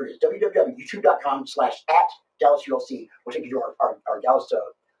 Okay, there it is. www.youtube.com/@DallasULC. We'll take you to our Dallas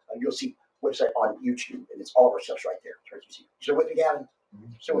ULC website on YouTube, and it's all of our stuff's right there. You see. You still with me, Gavin?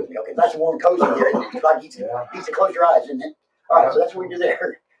 Still with me? Okay, nice and warm and cozy here. It's like easy to close your eyes, isn't it? All right, so that's what we do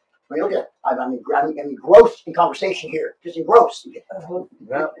there. I mean, look at it. I'm engrossed in conversation here. Just engrossed.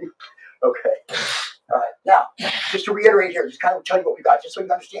 Yeah. Okay. All right. Now, just to reiterate here, just kind of tell you what we got, just so you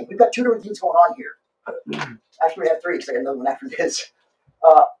understand. We've got two different things going on here. Actually, we have three, because I got another one after this.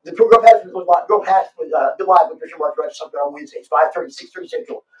 The Go Path with the live with Bishop Mark something on Wednesdays, 5:30, 6:30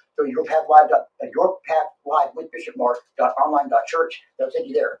 Central. So Your Path Live with Bishop Mark.online.church. That'll take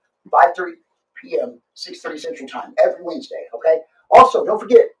you there. 5:30 p.m., 6:30 Central Time every Wednesday. Okay. Also, don't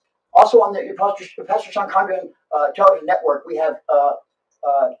forget. Also on the Pastor Sean Condren television network, we have the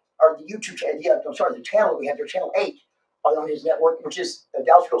YouTube channel. The channel we have there, channel 8. on his network, which is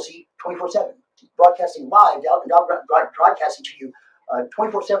Dallas ULC 24/7, broadcasting live, broadcasting to you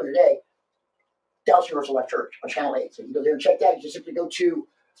 24/7 a day. Dallas Universal Life Church on Channel 8. So you go there and check that. You just simply go to,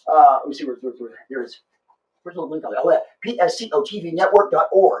 let me see where's the link on that? Oh, yeah,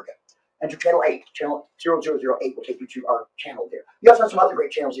 pscotvnetwork.org. Enter Channel 8. Channel 0008 will take you to our channel there. You also have some other great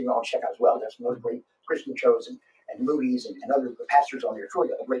channels you can go check out as well. There's some other great Christian shows and movies and other pastors on there. It's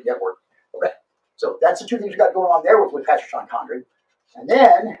really a great network. Okay, so that's the two things we got going on there with Pastor Sean Condren. And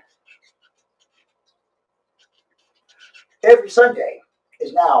then every Sunday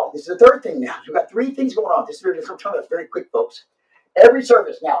is now, this is the third thing now. We've got three things going on. This is very quick, folks. Every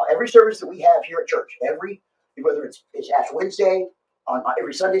service that we have here at church, whether it's Ash Wednesday, on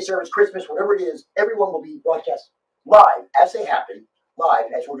every Sunday service, Christmas, whatever it is, everyone will be broadcast live as they happen,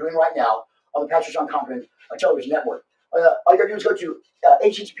 live as we're doing right now on the Pastor Sean Condren television network. All you got to do is go to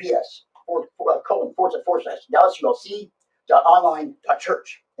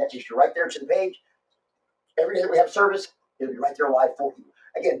https://DallasULC.online.church. That takes you right there to the page. Every day that we have service, it'll be right there live for you.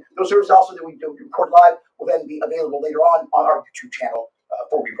 Again, those services also that we record live will then be available later on our YouTube channel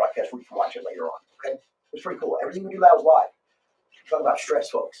for rebroadcast, where you can watch it later on. Okay, it's pretty cool. Everything we do now is live. Talk about stress,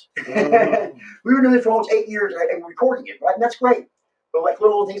 folks. We were doing it for almost 8 years and recording it, right? And that's great. But like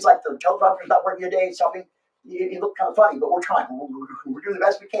little things like the teleprompter's not working today, something, it looked kind of funny, but we're trying. We're doing the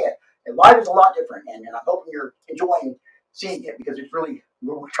best we can. And live is a lot different, and I'm hoping you're enjoying seeing it because it's really,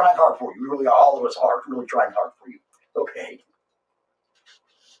 we're trying hard for you. We really are, all of us are really trying hard for you. Okay.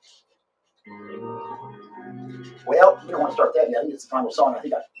 Well, we don't want to start that yet. I think it's the final song. I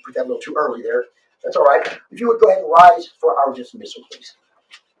think I put that a little too early there. That's all right. If you would go ahead and rise for our dismissal, please.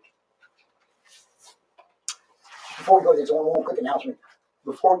 Before we go, there's one quick announcement.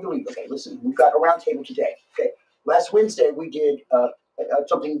 Before you leave, okay, listen, we've got a round table today. Okay, last Wednesday we did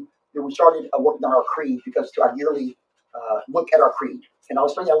something that we started working on our creed because our yearly look at our creed. And I'll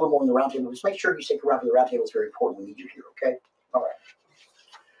explain that a little more in the round table. Just make sure you stick around for the round table. It's very important. We need you here, okay? All right.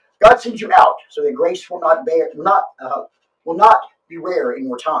 God sends you out so that grace will not be rare in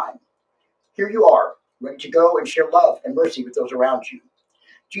your time. Here you are, ready to go and share love and mercy with those around you.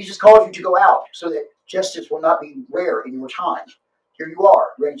 Jesus calls you to go out so that justice will not be rare in your time. Here you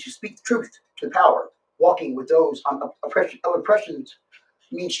are, ready to speak the truth to power, walking with those on oppression's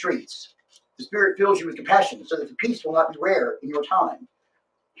mean streets. The Spirit fills you with compassion so that the peace will not be rare in your time.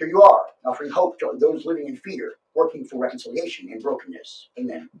 Here you are, offering hope to those living in fear, working for reconciliation and brokenness.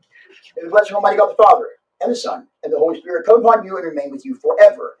 Amen. May the blessing of Almighty God the Father, and the Son, and the Holy Spirit come upon you and remain with you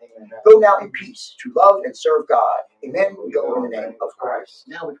forever. Amen. Go now in peace to love and serve God. Amen. We go in the name of Christ.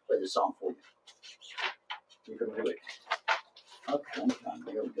 Now we can play this song for you. You can do it. Okay,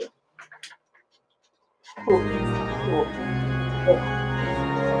 there we go.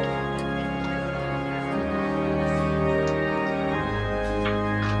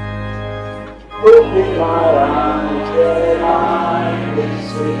 Open my eyes that I can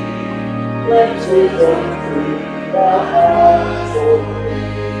see. Plenty of fruit thou hast for me.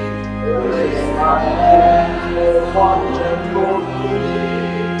 Raise my hands with one gentle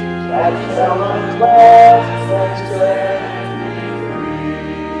plea, that shall unbless and set me free.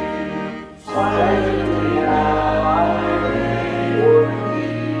 Finally now I pray for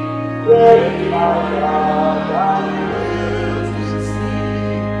thee. Great my God, I will to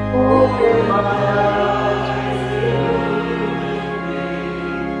see. Open my eyes.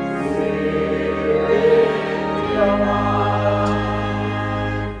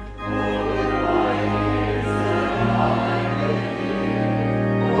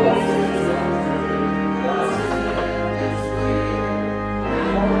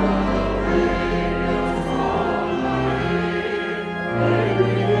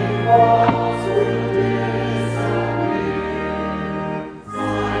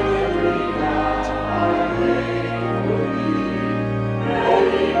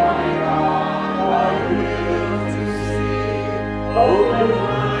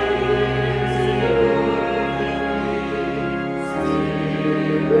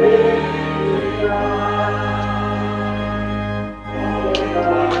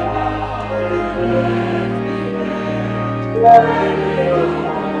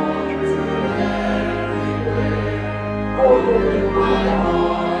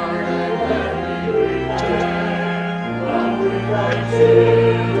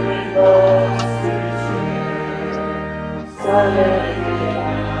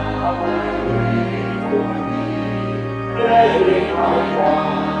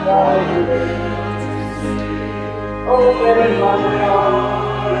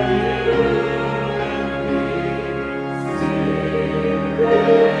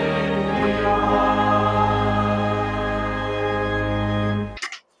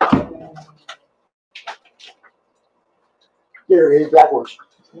 There it is, backwards.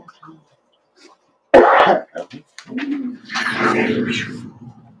 Okay.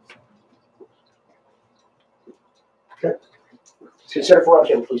 Consider for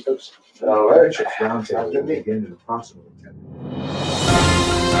roundtable, please, folks. All right. Roundtable will begin in approximately 10 minutes.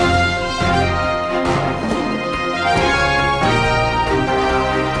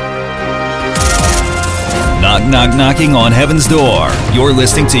 Knock, knock, knocking on heaven's door. You're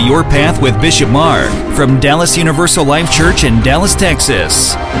listening to Your Path with Bishop Mark from Dallas Universal Life Church in Dallas,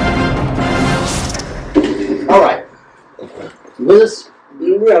 Texas. All right. With us?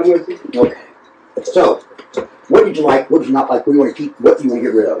 Yeah, I'm with you. Okay. So, what did you like? What did you not like? What do you want to keep? What do you want to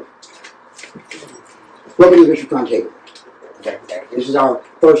get rid of? Welcome to the Bishop Roundtable. This is our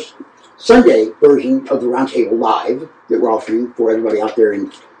first Sunday version of the Roundtable Live that we're offering for everybody out there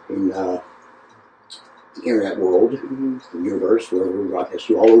in the internet world, the universe, where we broadcast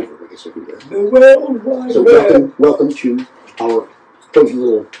you all over, I guess, everywhere. The world wide So welcome to our cozy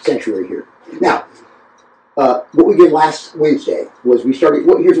little sanctuary here. Now, what we did last Wednesday was we started.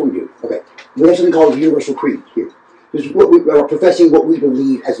 Here's what we do. Okay, we have something called the Universal Creed here. This is what we are professing what we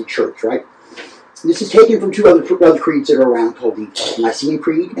believe as a church, right? This is taken from two other creeds that are around called the Nicene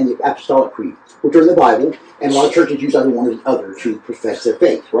Creed and the Apostolic Creed, which are in the Bible, and a lot of churches use either one or the other to profess their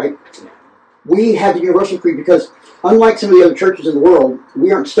faith, right? We have the Universal Creed because, unlike some of the other churches in the world,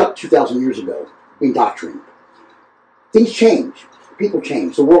 we aren't stuck 2,000 years ago in doctrine. Things change. People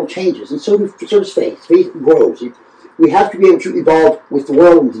change. The world changes. And so does faith. Faith grows. We have to be able to evolve with the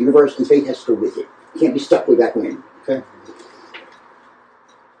world and with the universe, and faith has to go with it. You can't be stuck way back when. Okay?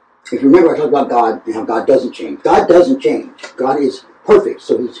 If you remember, I talked about God and how God doesn't change. God doesn't change. God is perfect,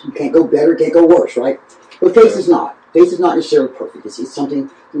 so you can't go better, can't go worse, right? But faith is not. Faith is not necessarily perfect. It's something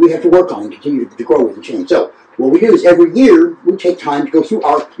that we have to work on and continue to grow with and change. So, what we do is every year, we take time to go through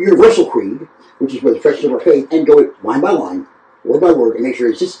our Universal Creed, which is where the freshness of our faith, and go it line by line, word by word, and make sure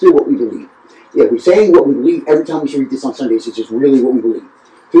it's just still what we believe. Yeah, we're saying what we believe every time we read this on Sundays. It's just really what we believe.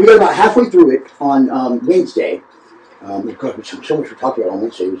 So we got about halfway through it on Wednesday. God, so much we talked about on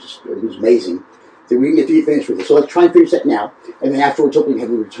Wednesday. It was amazing. So we can get finished with it. So let's try and finish that now. And then afterwards, hopefully we have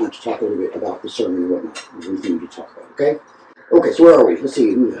a little time to talk a little bit about the sermon and whatnot. Everything we need to talk about, okay? Okay, so where are we? Let's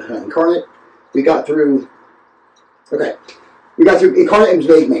see. Incarnate. We got through... Okay. We got through Incarnate and was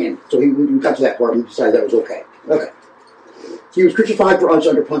made man. So we got to that part and we decided that was okay. Okay. He was crucified for us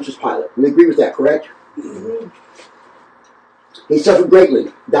under Pontius Pilate. We agree with that, correct? Mm-hmm. He suffered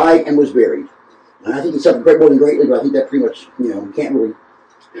greatly, died, and was buried. And I think he suffered more than greatly, but I think that pretty much, you can't really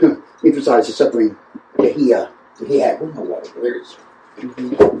emphasize the suffering that he had. There it is.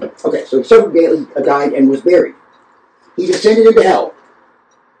 Mm-hmm. Okay, so he suffered greatly, died, and was buried. He descended into hell.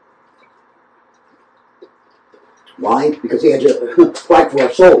 Why? Because he had to fight for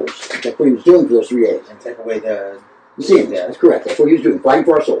our souls. That's what he was doing for those 3 days. And take away the sins. That's correct. That's what he was doing, fighting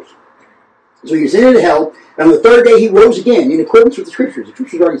for our souls. So he descended into hell, and on the third day he rose again, in accordance with the Scriptures. The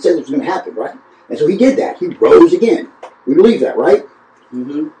Scriptures already said this was going to happen, right? And so he did that. He rose again. We believe that, right?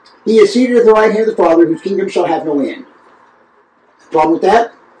 Mm-hmm. He is seated at the right hand of the Father, whose kingdom shall have no end. Problem with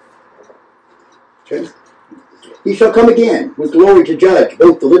that? Okay. He shall come again with glory to judge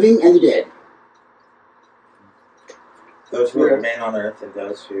both the living and the dead. Those who remain on earth and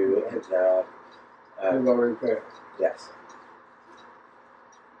those who have already passed. Yes.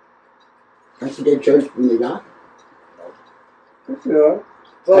 Aren't the dead judged when they die? Yeah.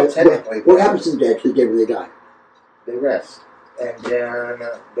 Well, technically. What happens to the dead when they die? They rest. And then,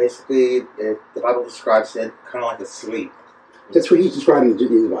 basically, the Bible describes it kind of like a sleep. That's what he's describing in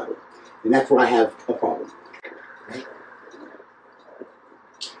the Bible. And that's where I have a problem.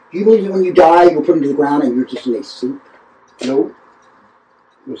 Do you believe that when you die, you're put into the ground and you're just in a sleep? No.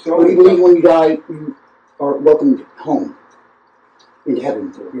 Do you believe when you die, you are welcomed home into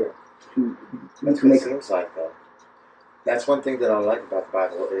heaven? Yeah. That's what it seems like, though. That's one thing that I like about the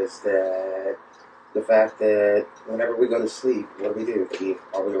Bible is that the fact that whenever we go to sleep, what do?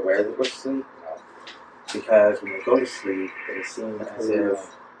 Are we aware that we're asleep? No. Because when we go to sleep, it seems as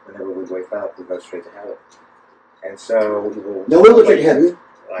if whenever we wake up, we go straight to heaven. And so we will... No, we'll go straight to heaven.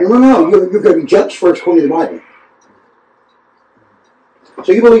 No. You're going to be judged first according to the Bible.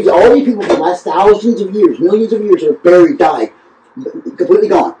 So you believe that all these people for the last thousands of years, millions of years, have buried, died, completely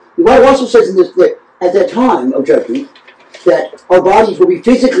gone. The Bible also says in this that at that time of judgment, that our bodies will be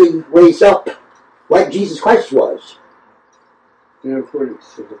physically raised up like Jesus Christ was. Yeah, of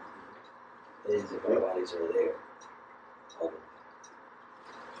course. Our bodies are there.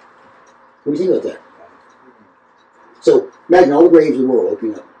 What do you think about that? So imagine all the graves in the world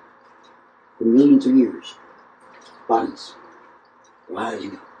opening up for millions of years. Bodies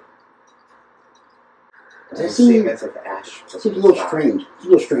rising up. That seems That's like the ash. a little strange. It's a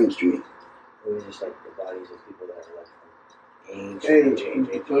little strange to me. It was just like the bodies of people that are left from age.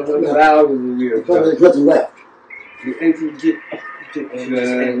 Thousands of years. There's nothing left. The ancient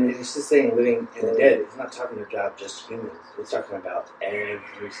And it's just saying living in the dead. It's not talking about just humans. It's talking about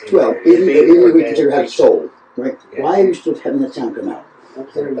every single. Well, even we consider have a soul, right? Yeah. Why are you still having that sound come out?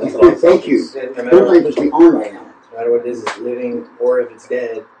 That's Thank you. No Don't let us be on right now. No matter what it is living, or if it's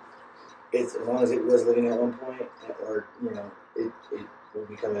dead, it's as long as it was living at one point, or it will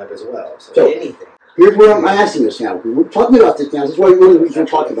be coming up as well. So anything. Here's where I'm asking this now. We're talking about this now. This is why one of the reasons we're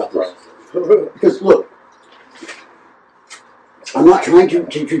talking about this. Because look, I'm not trying to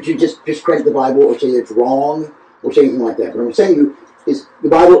just discredit the Bible or say it's wrong or say anything like that. What I'm saying to you is the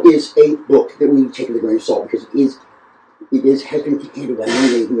Bible is a book that we need to take with a grain of salt because it is heavily handled by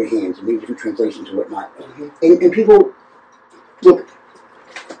many human hands and many different translations and whatnot. And people, look,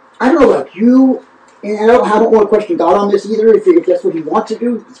 I don't know about you, and I don't want to question God on this either. If that's what He wants to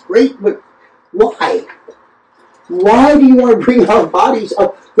do, it's great, but why? Why do you want to bring our bodies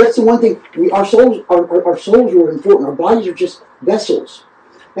up? That's the one thing. Our souls are important. Our bodies are just vessels.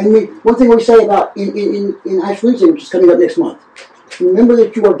 And one thing we say about in Ash Wednesday, which is coming up next month, remember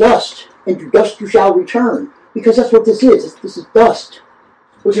that you are dust, and to dust you shall return. Because that's what this is. This is dust.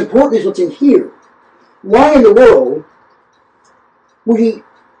 What's important is what's in here. Why in the world would He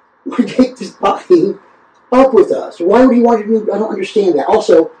take this body up with us? Why would He want to do? I don't understand that.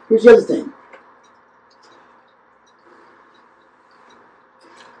 Also, here's the other thing.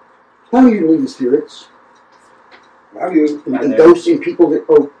 How many of you believe in spirits? I do. And ghosts and people that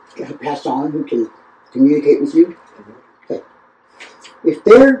are passed on who can communicate with you? Okay. If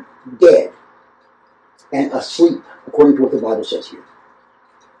they're dead and asleep, according to what the Bible says here,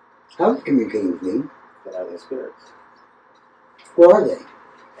 how are they communicating with me? Then are they spirits? Where are they?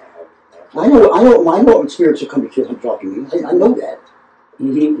 I know when spirits will come to talk to me. I know that.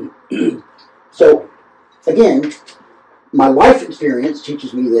 Mm-hmm. So, again, my life experience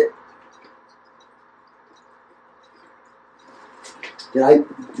teaches me that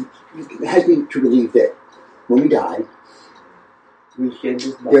it has me to believe that when we die,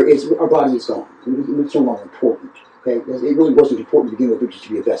 our body is gone. It's no longer important. Okay, it really wasn't important to begin with, but just to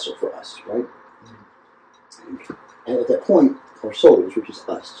be a vessel for us, right? And at that point, our souls, which is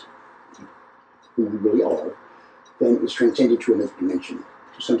us, who we really are, then is transcended to another dimension,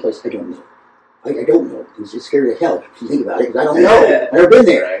 to someplace I don't know. I don't know. It's scary to hell if you think about it, because I don't know. I've never been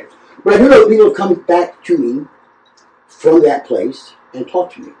there. Right. But I do know people have come back to me from that place and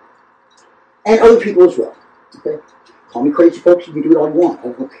talk to me. And other people as well. Okay? Call me crazy, folks. You can do it all you want. I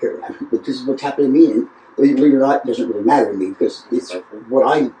don't care. But this is what's happened to me, and whether you believe it or not, it doesn't really matter to me, because it's how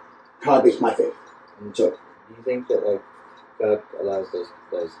I base my faith. So, do you think that God allows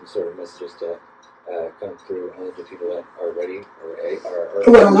those sort of messages to come through only to people that are ready or I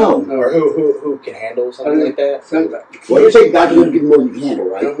don't know. Or who can handle something like that? Well, you're saying God can give more than you can handle,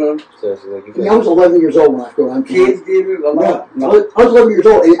 right? So I was 11 years old when I was going on. Kids did it a lot. I was 11 years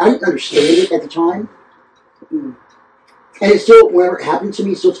old, and I didn't understand it at the time. And it's still, whenever it happens to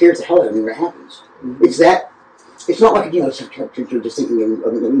me, it still scares the hell out of me when it happens. It's not like, you're just thinking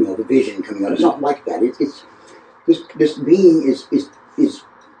of the vision coming out. It's not like that. It's this being is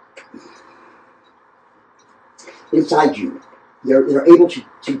inside you. They're able to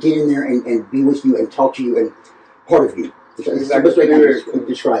get in there and be with you and talk to you and part of you. It's the best way I can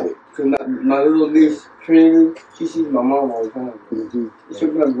describe it. Because my little niece, Trinity, she sees my mom all the time. It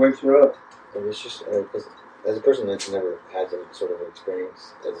sometimes wakes her up. And it's just, as a person that's never had some sort of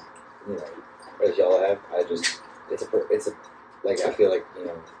experience, as y'all have, I feel like,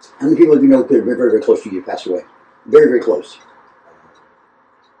 How many people do you know that are very, very close to you passed away? Very, very close.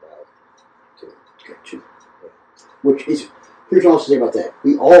 Two. Which is, here's what I'll say about that.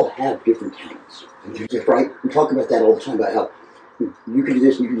 We all have different talents. Right? We talk about that all the time, about how you can do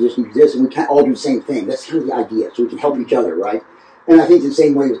this, you can do this, you can do this, and we can't all do the same thing. That's kind of the idea, so we can help each other, right? And I think it's the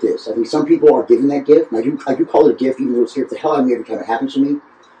same way with this. I think some people are given that gift, and I do call it a gift, even though it scares the hell out of me every time it happens to me.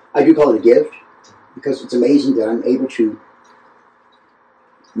 I do call it a gift, because it's amazing that I'm able to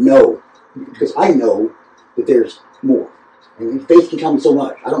know, because I know that there's more. And faith can tell me so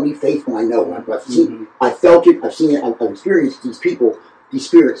much. I don't need faith when I know. I've seen, I felt it, I've seen it, I've experienced these people, these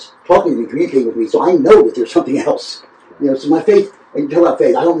spirits, talking to me, communicating with me, so I know that there's something else. So my faith, and you talk about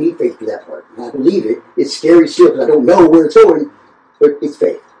faith, I don't need faith for that part. And I believe it. It's scary still, because I don't know where it's going, but it's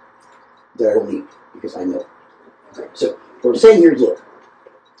faith that I don't need, because I know. Okay. So what I'm saying here is, look, as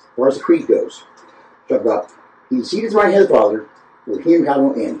far as the creed goes, talk about, He's seated at the right hand of the Father, with Him God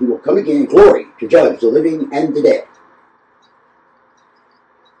will end. He will come again in glory to judge the living and the dead.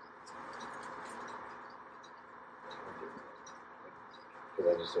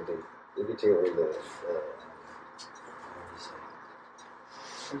 because I just think they could take away the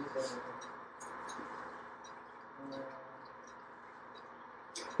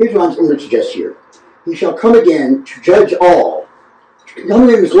Here's what I'm going to suggest here. He shall come again to judge all. Come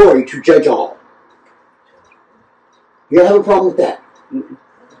in his glory to judge all. You don't have a problem with that?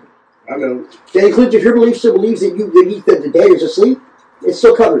 I know. That includes if your belief still believes that that the dead is asleep, it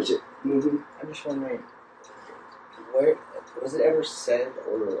still covers it. I'm just wondering, where was it ever said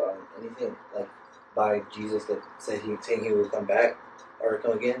or anything like by Jesus that said saying he would come back or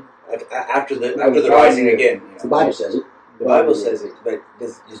come again after the rising again? You know? The Bible says it. The Bible says it, but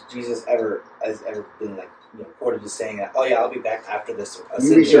does Jesus ever been like quoted as saying that? Oh yeah, I'll be back after this.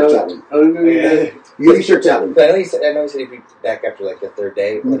 You research that one. You research that one. But I know he said he'd be back after like the third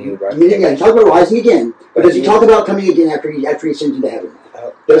day when he would rise. Yeah, he talks about rising again, but does he talk about coming again after he ascends into heaven?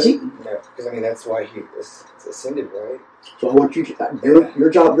 Does he? No, because I mean that's why he ascended, right? So I want you to your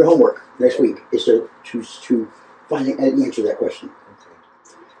job, your homework next week is to find the answer to that question. Okay.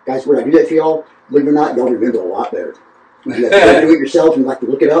 Guys, when I do that for y'all, believe it or not, y'all remember a lot better. If you have to do it yourself and like to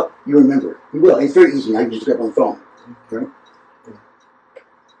look it up, you remember. You will. It's very easy now. You just look it up on the phone. Right?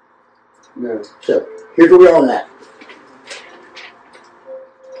 Yeah. So, here's where we are on that.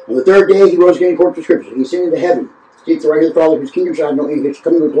 On the third day, he rose again according to Scripture. He ascended into heaven. Seated at the right hand of the Father, whose kingdom shall have no end. He shall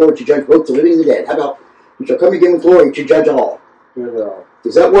come with glory to judge both the living and the dead. How about, he shall come again with glory to judge all.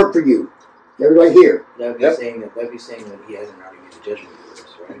 Does that work for you? Everybody here? That'd be saying that he hasn't already made the judgment for us,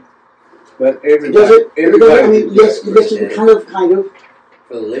 right? But everybody, I mean, yes, kind of.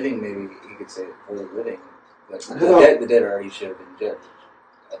 For the living, maybe you could say for the living. But the dead already should have been judged.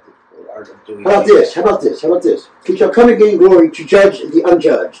 How about this? He shall come again in glory to judge the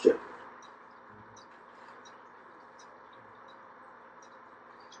unjudged.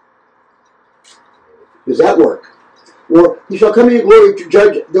 Does that work? Or he shall come in glory to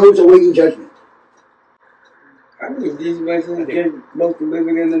judge those awaiting judgment. I think Jesus basically judge both the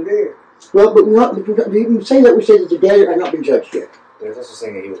living and the dead. Well, but we say that the dead have not been judged yet. There's also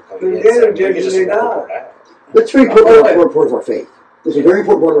saying that he will come The again. dead are judged when they die. That's a very important part of our faith. It's a very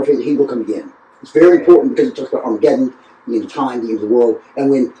important part of our faith that he will come again. It's very important because it talks about Armageddon, the end of time, the end of the world, and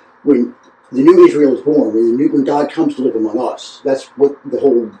when the new Israel is born, when God comes to live among us, that's what the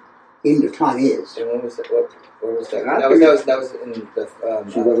whole end of time is. And when was that? Where was that? That was in the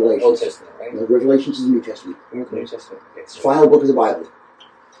Revelations. Old Testament, right? The Revelations is the New Testament. New Testament. Okay. It's the final book of the Bible.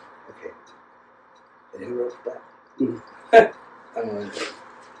 Okay. And who wrote that? I don't know.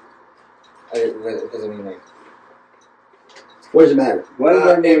 Because I mean, like, what does it matter?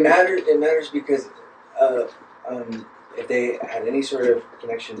 It matters because if they had any sort of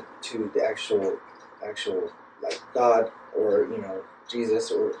connection to the actual like God or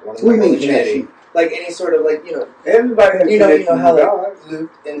Jesus or one of the Trinity, like any sort of everybody has how like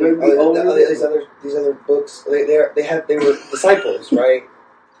Luke and these other books they were disciples, right,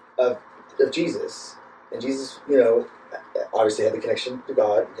 of Jesus, and Jesus obviously had the connection to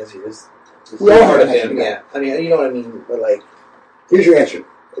God because he was part of him. Yeah, I mean, you know what I mean, but like. Here's your answer.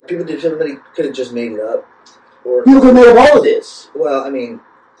 Somebody could have just made it up. Or people could have made up all of this. Well, I mean,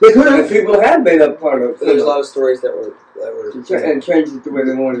 they could have. People had made up part of it. There's a lot of stories that were and changed it the way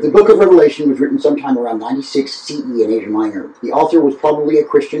they wanted. The Book of Revelation was written sometime around 96 CE in Asia Minor. The author was probably a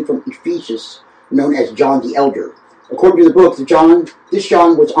Christian from Ephesus, known as John the Elder. According to the book, this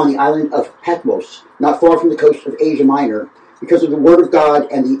John was on the island of Patmos, not far from the coast of Asia Minor, because of the Word of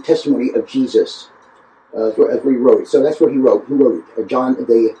God and the testimony of Jesus. That's what he wrote. So that's what he wrote. Who wrote it? John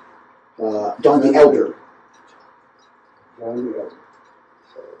the Elder. John the Elder.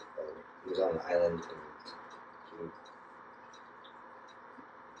 So he was on an island.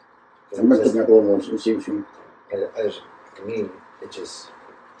 I'm going to put my blowing ones and see what you mean. To me, it just.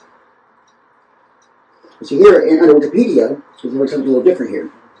 See here, under Wikipedia, it's something a little different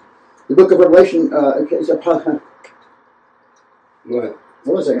here. The Book of Revelation is a. What? Hold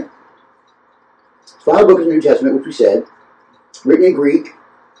on a second. The final book of the New Testament, which we said, written in Greek,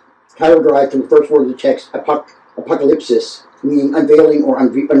 title derived from the first word of the text, apocalypsis, meaning unveiling or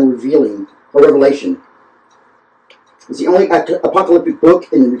unrevealing, or revelation. It's the only apocalyptic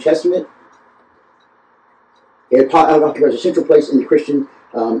book in the New Testament. It occupies a central place in the Christian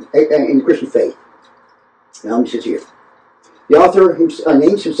faith. Now let me sit here. The author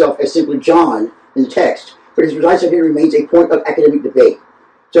names himself as simply John in the text, but his precise identity remains a point of academic debate.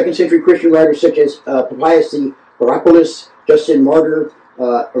 Second century Christian writers such as Papias the Hierapolis, Justin Martyr,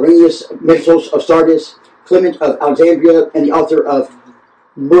 Irenaeus Metros of Sardis, Clement of Alexandria, and the author of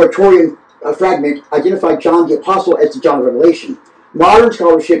Muratorian Fragment identified John the Apostle as the John of Revelation. Modern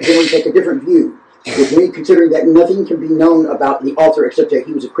scholarship generally take a different view. with many considering that nothing can be known about the author except that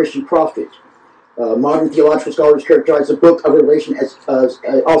he was a Christian prophet. Modern theological scholars characterize the book of Revelation as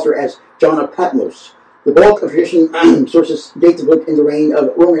author as John of Patmos. The bulk of tradition sources date the book in the reign of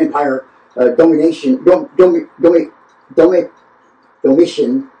Roman Empire Domitian,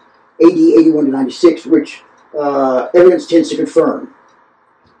 AD 81 to 96, which evidence tends to confirm.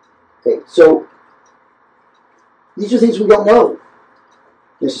 Okay, so these are things we don't know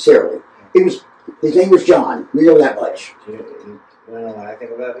necessarily. His name was John. We know that much. You know what I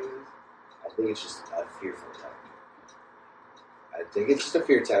think about it? I think it's just a fearful tactic. I think it's just a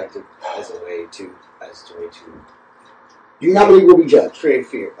fear tactic as a way to. Do you not believe we'll be judged? Create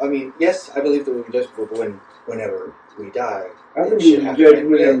fear. I mean, yes, I believe that we'll be judged, but whenever we die, I think we should judge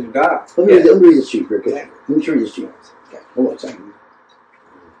whenever we die. Let me read this to you, Rick. Let me read this to you. Hold on a second.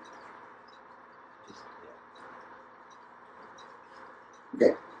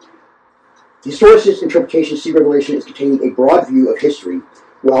 Okay. The historicist interpretations see Revelation as containing a broad view of history,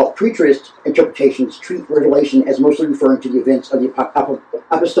 while preterist interpretations treat Revelation as mostly referring to the events of the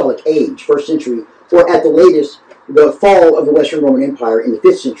apostolic age, 1st century, or at the latest, the fall of the Western Roman Empire in the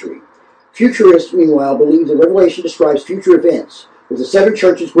 5th century. Futurists, meanwhile, believe that Revelation describes future events, with the 7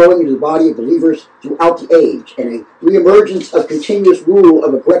 churches growing into the body of believers throughout the age, and a reemergence of continuous rule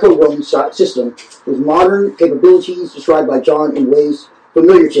of a Greco-Roman system with modern capabilities described by John in ways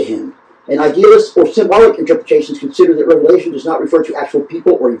familiar to him. And idealist or symbolic interpretations consider that Revelation does not refer to actual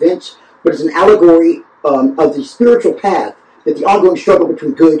people or events, but is an allegory of the spiritual path, that the ongoing struggle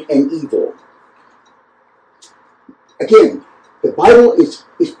between good and evil. Again, the Bible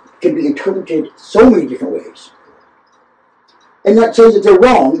can be interpreted so many different ways. And not saying that they're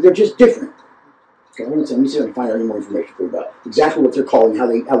wrong, they're just different. Okay, let me see if I can find out any more information for you about exactly what they're calling, how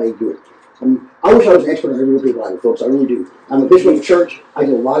they do it. I wish I was an expert on every book of the Bible, folks. I really do. I'm a bishop of the church. I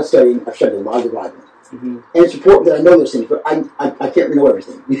do a lot of studying. I've studied a lot of the Bible. Mm-hmm. And it's important that I know those things, but I can't know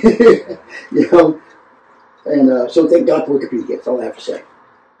everything. You know? And so thank God for Wikipedia. That's all I have to say.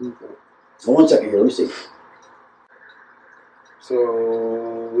 Okay. So 1 second here. Let me see.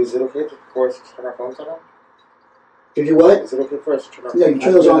 So, is it okay for us to turn our phones on? Did you what? Is it okay for us to turn our phones on? Yeah, you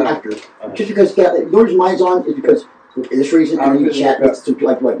turn those on after. Right. Just because the reason mine's on is because for this reason, I need to chat with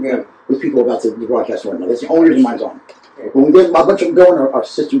people about the broadcast and whatnot. That's the only reason mine's on. When we get a bunch of them going, our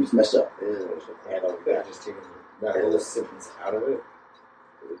system is messed up. Just taking that little sentence out of it,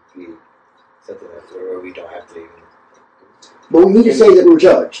 it would be something where we don't have to even. But we need to say that we're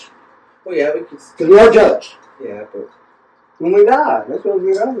judged. Well, yeah, because we are judged. Yeah, but when we die, that's what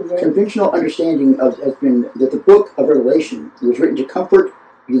we are. Conventional understanding has been that the book of Revelation was written to comfort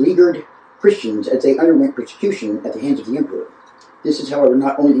beleaguered Christians as they underwent persecution at the hands of the emperor. This is, however,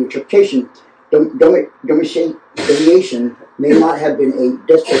 not only the interpretation. Domitian may not have been a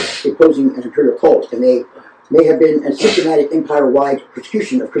despot opposing an imperial cult, and they may have been a systematic empire-wide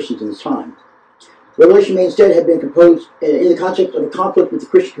persecution of Christians in this time. Revelation may instead have been composed in the context of a conflict with the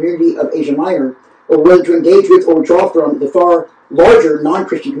Christian community of Asia Minor, or whether to engage with or withdraw from the far larger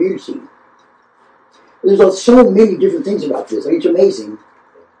non-Christian community. There's so many different things about this. I mean, it's amazing.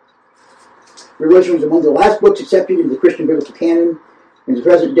 Revelation was among the last books accepted in the Christian biblical canon. In the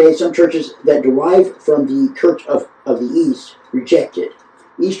present day, some churches that derive from the Church of the East reject it.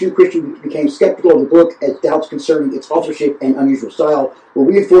 Eastern Christians became skeptical of the book as doubts concerning its authorship and unusual style were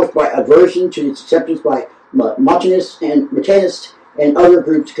reinforced by aversion to its acceptance by Montanists and other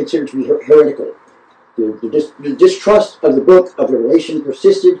groups considered to be heretical. The distrust of the book of Revelation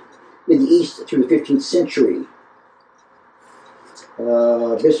persisted in the East through the 15th century.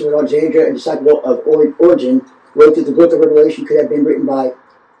 Bishop of Alexandria and disciple of Origen wrote that the book of Revelation could have been written by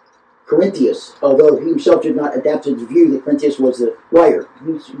Corinthius, although he himself did not adapt to the view that Corinthius was the writer.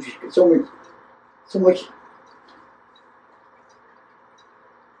 So much.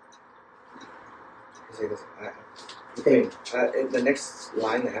 Okay. The next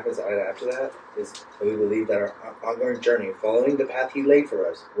line that happens right after that is that we believe that our ongoing journey, following the path He laid for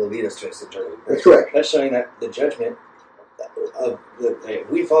us, will lead us to His eternal grace. That's correct. That's showing that the judgment of if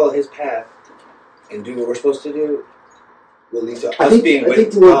we follow His path and do what we're supposed to do, will lead to us being with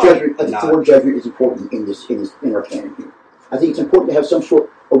God. I think the word judgment is important in our canon here. I think it's important to have some sort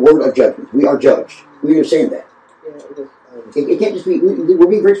of word of judgment. We are judged. We understand that. Yeah, it can't just be. We're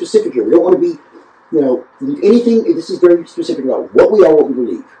being very specific here. We don't want to be. Anything. This is very specific about what we are, what we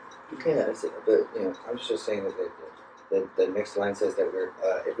believe. Yeah, but I'm just saying that the next line says that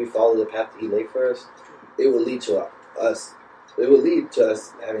if we follow the path that He laid for us, it will lead to us. It will lead to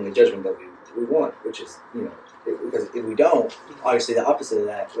us having a judgment that we want, which is because if we don't, obviously the opposite of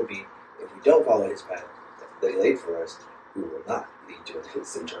that would be if we don't follow His path that He laid for us, we will not be doing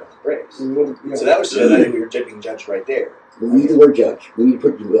his internal grace. Yeah. So that would show that we were being judged right there. We need the word judge. We need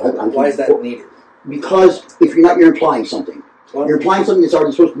to put. Why is that needed? Because if you're not, you're implying something. You're implying something that's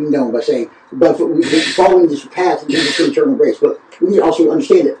already supposed to be known by saying, but we're following this path and this internal grace. But we need to also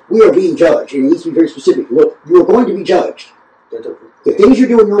understand that we are being judged, and it needs to be very specific. Look, you are going to be judged. The things you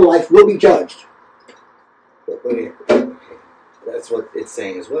do in your life will be judged. That's what it's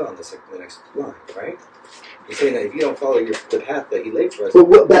saying as well in the next line, right? It's saying that if you don't follow the path that He laid for us,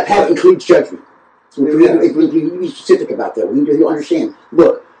 but that path includes judgment. So we need to be specific about that. We need to understand.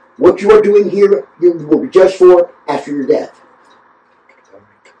 Look, what you are doing here, you will be judged for after your death.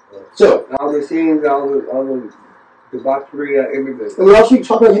 So all the sins, all the debauchery, everything. And we also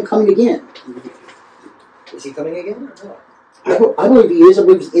talk about Him coming again. Is He coming again or not? I believe He is. I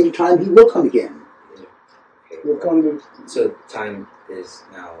believe any time He will come again. So time is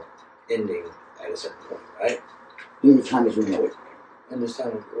now ending at a certain point, right? Any time as we know it. And this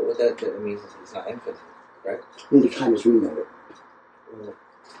time, what that means is it's not infinite, right? Any time as we know it. Well,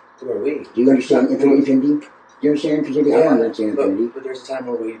 who are we? Do you understand infinity? Do you understand infinity? I don't understand infinity. But there's a time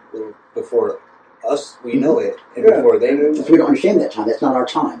where before us, we know it, and before they know it. If we don't understand that time, that's not our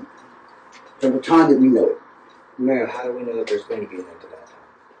time. From the time that we know it. Man, how do we know that there's going to be an end to that time?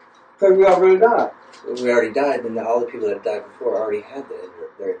 Because we already died. If we already died, then all the people that died before already had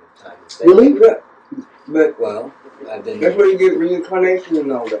their time. Really? But that's where you get reincarnation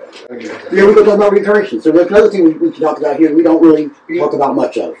and all that. Yeah, we're going to talk about reincarnation. So there's another thing we can talk about here we don't really talk about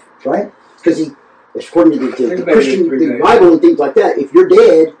much of, right? Because according to the Christian, the Bible and things like that, if you're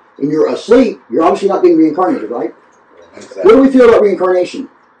dead and you're asleep, you're obviously not being reincarnated, right? Exactly. What do we feel about reincarnation?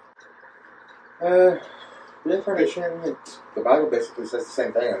 Reincarnation, the Bible basically says the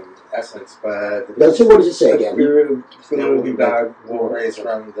same thing in essence, but... So what does it say again? We'll raise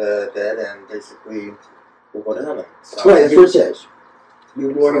from the dead and basically we'll go to heaven. So, right, that's what it says.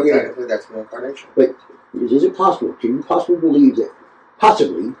 So technically that's reincarnation. But is it possible, can you possibly believe that,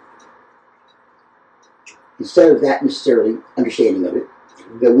 possibly, instead of that necessarily understanding of it,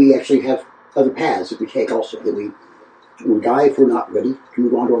 that we actually have other paths that we take also, that we die if we're not ready to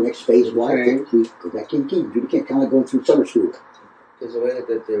move on to our next phase of life, then we go back in again, do it again, kind of like going through summer school. There's a way that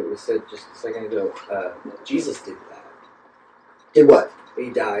it was said just a second ago, Jesus did that. Did what?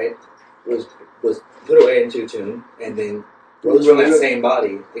 He died, was put away into a tomb, and then rose from that same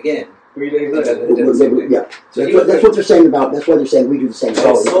body again. 3 days later. Yeah. So that's what they're saying about, that's why they're saying we do the same thing.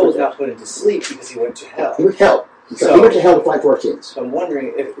 His soul was not put into sleep because he went to hell. He went to hell. So, he went to hell to fight for our sins. So I'm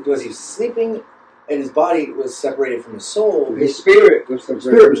wondering, was he sleeping and his body was separated from his soul? His spirit was separated.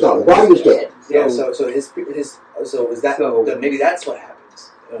 Spirit was gone. The body was dead. Yeah, so is that maybe that's what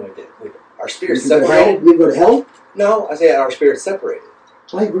happens. Our spirit's separated. We go to hell? No, I say our spirit's separated.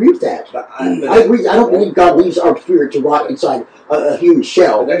 I agree with that. I agree. I don't believe God leaves our spirit to rot inside a human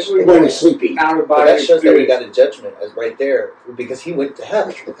shell when we're sleeping. But that shows that we got a judgment right there because he went to hell.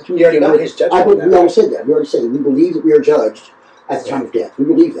 He already got his judgment. We already said that. We already said that. We believe that we are judged at the time of death. We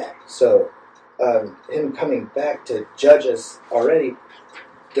believe that. So, him coming back to judge us already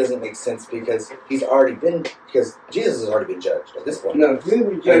doesn't make sense because Jesus has already been judged at this point. No, he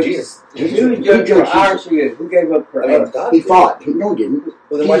was judged. Jesus was judged for our sins. Who gave up for us? He fought. No, he didn't.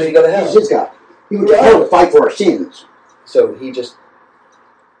 Well, then why did he go to hell? Jesus is God. He went to hell to fight for our sins. So he just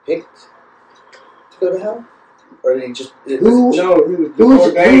picked to go to hell? Or did he just... Who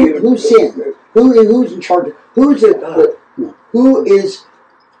sinned? Who's in charge? Who is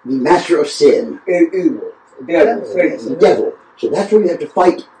the master of sin? Evil. The devil. So that's where you have to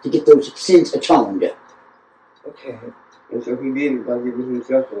fight to get those sins atoned. Okay. And so he did it by giving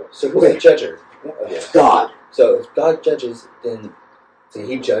himself up. So who's the judger? God. So if God judges, then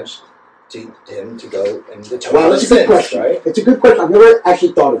he judged him to go and determine well, that's a good question. Right? It's a good question. I've never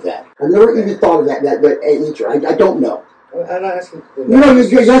actually thought of that. I've never even thought of that answer. I don't know. I'm not asking...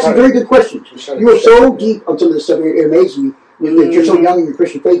 You're asking very good questions. You are so deep on some of this stuff. It amazes me. You're so young in your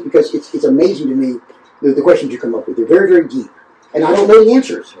Christian faith because it's amazing to me the questions you come up with. They're very, very deep. And I don't know the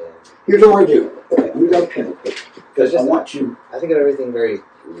answers. Here's what I want to do. Because I think of everything very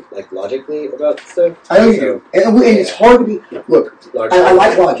logically about stuff. I know you do. And it's hard to be... Look, I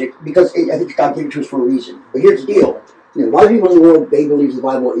like logic because I think God gave it to us for a reason. But here's the deal. A lot of people in the world, they believe the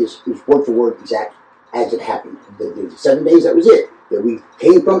Bible is word for word exact as it happened. The 7 days, that was it. That we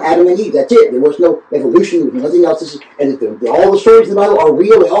came from Adam and Eve, that's it. There was no evolution, there was nothing else. And all the stories in the Bible are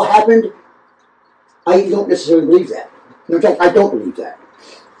real, they all happened. I don't necessarily believe that. In fact, I don't believe that.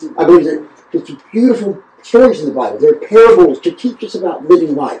 I believe that there's beautiful stories in the Bible. They're parables to teach us about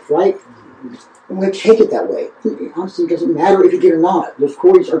living life, right? And we take it that way. Honestly, it doesn't matter if you did or not. Those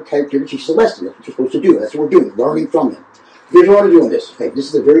stories are characteristics celestial. That's what you're supposed to do. That's what we're doing, learning from them. Here's what I want to do on this. Okay,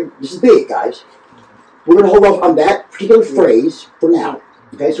 this is big, guys. We're going to hold off on that particular phrase for now.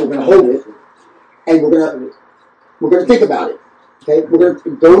 Okay, so we're going to hold it, and we're going to think about it. Okay, we're going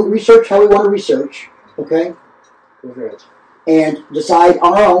to go research how we want to research. Okay, and decide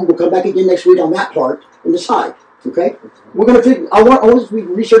on our own. We'll come back again next week on that part and decide. Okay, we're going to think. I want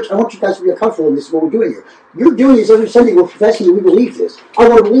research. I want you guys to be comfortable in this. What we're doing here. You're doing this every Sunday. We're professing that we believe this. I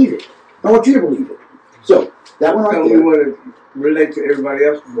want to believe it. I want you to believe it. So that one right there. We want to relate to everybody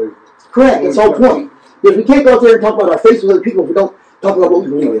else. Correct. That's the whole point. Because we can't go out there and talk about our faith with other people if we don't talk about what we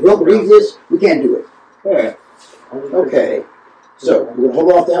believe. If we don't believe this, we can't do it. Yeah. Okay. So we're going to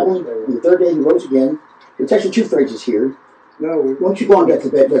hold off that one. On the third day, he rose again. There's actually two phrases here. No. Why don't you go on back to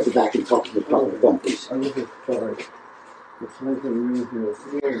the back and talk to the phone, please?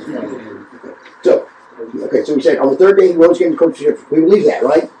 So, so we said on the third day he rose again to quote the scripture. We believe that,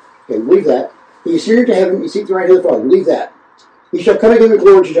 right? Okay, we believe that. He ascended to heaven. He seeks the right hand of the Father. We believe that. He shall come again with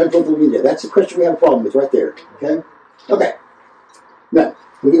glory to judge both the living and the dead. That's the question we have a problem with right there. Okay? Okay. Now,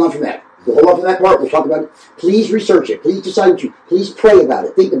 moving on from that. We'll hold off on that part. We'll talk about it. Please research it. Please decide what you. Please pray about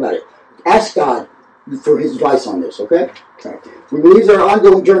it. Think about it. Ask God for His advice on this. Okay? Right. We believe that our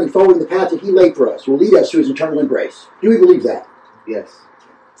ongoing journey following the path that He laid for us will lead us to His eternal embrace. Do we believe that? Yes.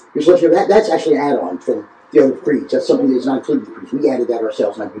 You're supposed to have that. That's actually an add-on from the other creeds. That's something that's not included in the creeds. We added that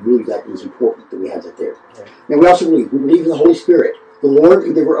ourselves, and I believe that is important that we have that there. Okay. Now, we also believe in the Holy Spirit, the Lord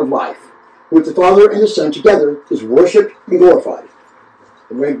and giver of life, who with the Father and the Son together is worshipped and glorified.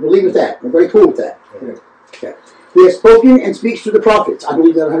 Everybody believe with that? Everybody cool with that? Okay. He has spoken and speaks through the prophets. I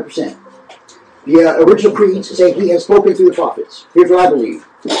believe that 100%. The original creeds say He has spoken through the prophets. Here's what I believe.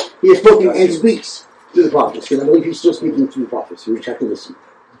 He has spoken and speaks through the prophets, because I believe He's still speaking through the prophets. We just have to listen.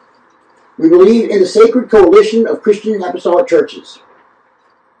 We believe in the sacred coalition of Christian and apostolic churches.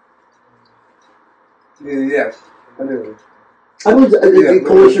 Yes, I do. I believe the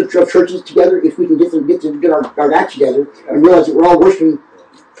coalition of churches together, if we can get our act together and realize that we're all worshiping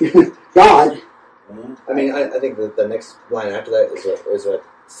God. I mean, I think that the next line after that is what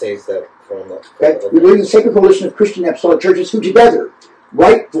saves that from the... Okay. We believe in the sacred coalition of Christian and apostolic churches who together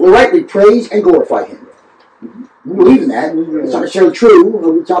rightly praise and glorify Him. We believe in that. It's not necessarily true.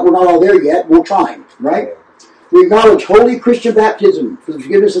 We're not all there yet. We're trying, right? We acknowledge holy Christian baptism for the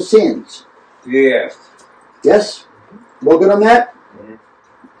forgiveness of sins. Yes. Yes? Well good on that?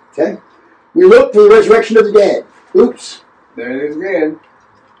 Okay. We look for the resurrection of the dead. Oops. There it is again.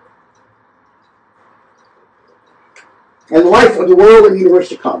 And the life of the world and the universe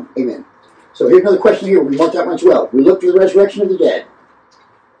to come. Amen. So here's another question here. We marked that one as well. We look for the resurrection of the dead.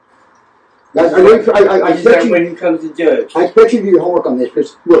 Guys, I expect you, when He comes to judge. I expect you to do your homework on this,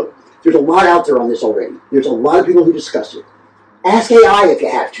 because look, there's a lot out there on this already. There's a lot of people who discuss it. Ask AI if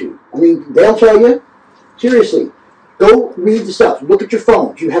you have to. I mean, they'll tell you. Seriously. Go read the stuff. Look at your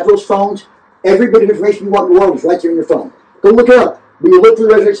phones. You have those phones. Every bit of information you want in the world is right there in your phone. Go look it up. We will look for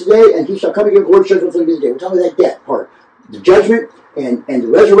the resurrection today, and He shall come again, glory, judgment, for the day. We're talking about that death part. The judgment and the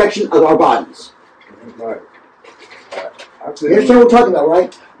resurrection of our bodies. Right. You understand what we're talking about,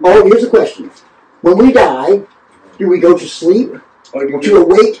 right? Oh, here's the question. When we die, do we go to sleep to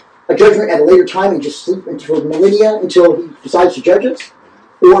await a judgment at a later time and just sleep until millennia until He decides to judge us?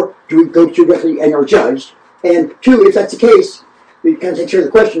 Or do we go directly and are judged? And two, if that's the case, it kind of takes care of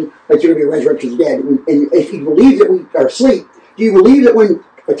the question that you're going to be resurrected from the dead. And if you believe that we are asleep, do you believe that when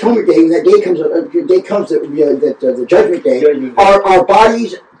Atonement Day, when that day comes, the Judgment Day, our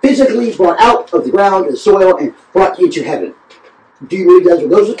bodies physically brought out of the ground and the soil and brought into heaven? Do you believe that?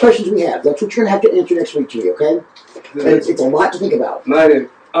 Those are the questions we have. That's what you're going to have to answer next week to me, okay? And it's a lot to think about. I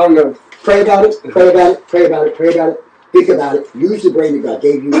don't know. Pray about it, pray about it, pray about it, pray about it. Think about it. Use the brain that God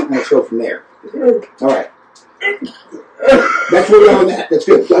gave you, and let's go from there. All right. That's where we are on that. That's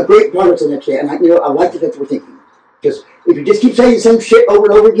good. Great progress on the next day. And I like the fact that we're thinking. Because if you just keep saying the same shit over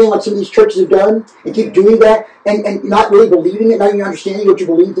and over again, like some of these churches have done, and keep doing that, and not really believing it, not even understanding what you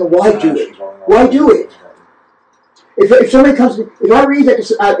believe, then why do it? Why do it? If somebody comes, if I read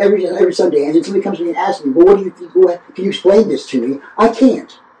that every Sunday, and then somebody comes to me and asks me, well, what do you think? Can you explain this to me? I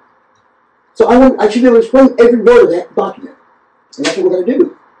can't. So I should be able to explain every word of that document, and that's what we're going to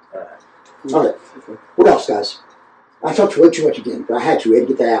do. All right. What else, guys? I talked way too much again, but I had to. We had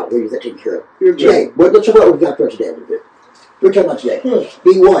to get that out. We had to get that taken care of. Today, let's talk about what we've got for today a little bit. We're talking about today.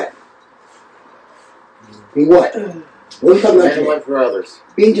 Being what? Being what? What are we talking about today? For others.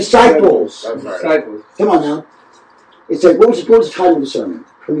 Being disciples. Disciples. Come on now. It's like, what was the title of the sermon?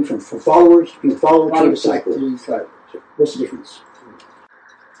 Coming from followers, being followers to disciples. What's the difference?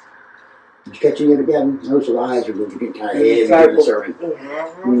 Did you catch any of it, Gavin? Notice your eyes are getting kind of heavy in the sermon.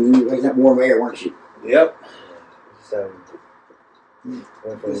 You wasn't that warm air, weren't you? Yep. So,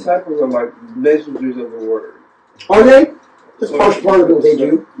 Disciples are like messengers of the word. Are they? That's part of what they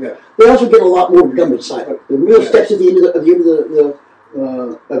do. Yeah. They also get a lot more to become a disciple. The real steps at the end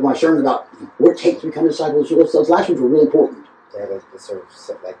of my sermon about what it takes to become a disciple. Those last ones were really important. Yeah, the sort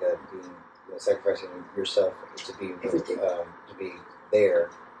of like being, sacrificing yourself to be there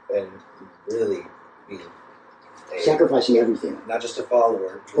and really be sacrificing everything. Not just a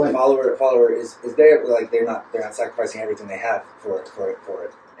follower. Right. A follower is there. Like they're not sacrificing everything they have for it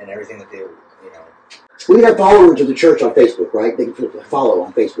and everything that they. We have followers of the church on Facebook, right? They can follow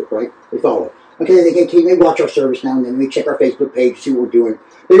on Facebook, right? They follow. Okay, they watch our service now and then. They check our Facebook page, see what we're doing.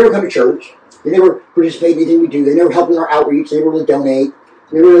 They never come to church. They never participate in anything we do. They never help with our outreach. They never really donate.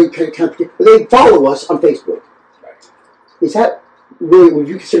 They really come. But they follow us on Facebook. Right. Is that really? Would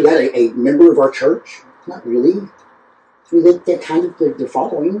you consider that a member of our church? Not really. I mean, they're kind of they're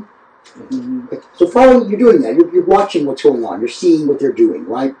following. Mm-hmm. So following, you're doing that. You're watching what's going on. You're seeing what they're doing,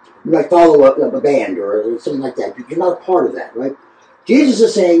 right? You might follow a band or something like that. You're not a part of that, right? Jesus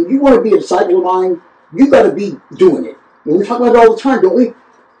is saying, you want to be a disciple of mine, you got to be doing it. And we talk about it all the time, don't we?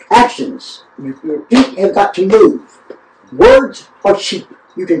 Actions. Your feet have got to move. Words are cheap.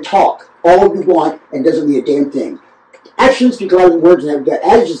 You can talk all you want and it doesn't mean a damn thing. Actions speak louder than words, and that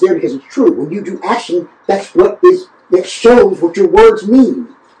adage is there because it's true. When you do action, that shows what your words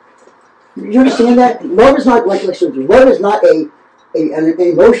mean. You understand that? Love is not like love is not an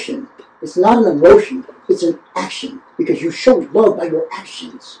emotion. It's not an emotion. It's an action because you show love by your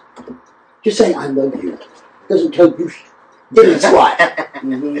actions. Just saying I love you doesn't tell you didn't squat.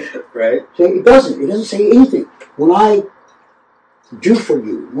 Mm-hmm. Right? So it doesn't. It doesn't say anything. When I do for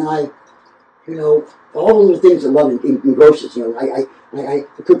you, when I, all those things that love engrosses. I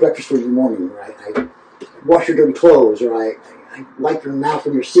cook breakfast for you in the morning, or I wash your dirty clothes, or I wipe your mouth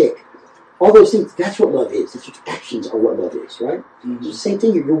when you're sick. All those things, that's what love is. It's just actions are what love is, right? Mm-hmm. It's the same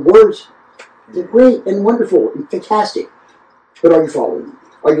thing. Your words, they're great and wonderful and fantastic. But are you following them?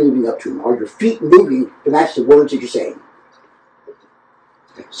 Are you living up to them? Are your feet moving to match the words that you're saying?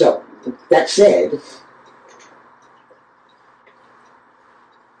 So, that said,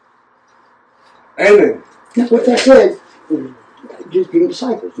 amen. With that said, just being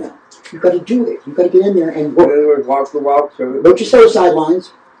disciples now. You've got to do it. You've got to get in there and work. In other words, walk the walk. Don't just stay on the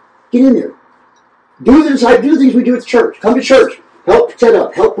sidelines. Get in there. Do the things we do at the church. Come to church. Help set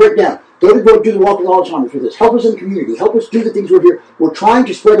up. Help break down. Go do the walking all the time with us. Help us in the community. Help us do the things we're here. We're trying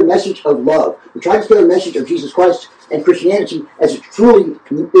to spread a message of love. We're trying to spread a message of Jesus Christ and Christianity as it truly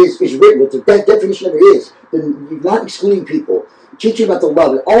is written, what the best definition of it is. Then you're not excluding people. Teaching about the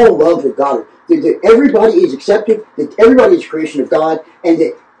love, that all love of God, that everybody is accepted, that everybody is a creation of God, and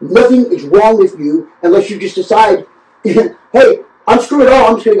that nothing is wrong with you unless you just decide, hey, I'm screwed all.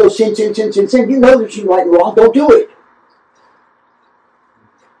 I'm just going to go sin. You know that you're right and wrong. Don't do it.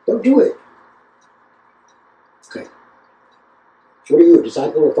 Don't do it. Okay. So what are you, a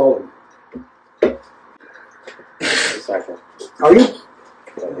disciple or follower? Disciple. Are you?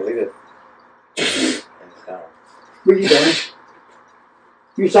 I believe it. Where are you going?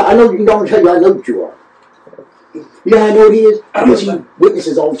 I know you don't tell you I know what you are. You know how I know what he is? Because he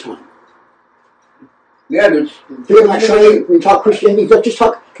witnesses all the time. Yeah, there's... You're not trying to talk Christianity. Don't just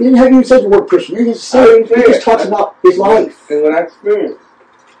talk... He didn't have even say the word Christian. He just talks about his life. And what I experienced.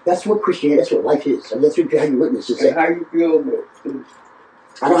 That's what Christianity, that's what life is. I mean, that's how you witness it. And how you feel.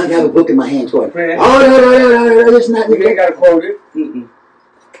 I don't have to have a book in my hands going, no, this and that. You ain't got to quote it.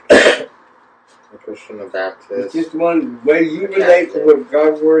 Christian or Baptist. It's just one way you relate to what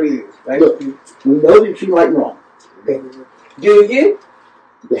God's word is. Look, we know that you're right and wrong. Okay? Do it again?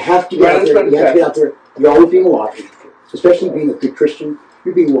 You have to get out there. You have to get out there. You're always being watched. Especially being a good Christian.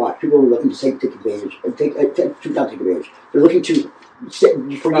 You're being watched. People are looking to take advantage. Not take advantage. They're looking to for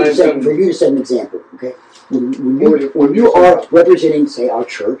you to set an example. Okay? When you are representing, say, our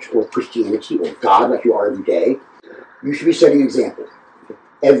church or Christianity or God, like you are every day, you should be setting an example.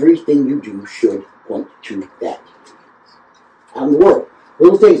 Everything you do should point to that. Out in the world,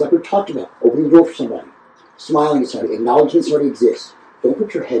 little things like we've talked about, opening the door for somebody, smiling at somebody, acknowledging somebody exists. Don't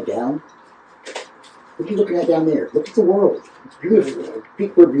put your head down. What are you looking at down there? Look at the world. It's beautiful.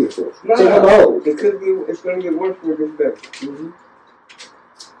 People are beautiful. Say hello. It's going to get worse before it gets better. Mm-hmm.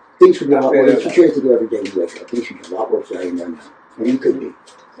 Things could be a lot worse. That's what you have to do every day you wake up. Things could be a lot worse than I am now. And you could be.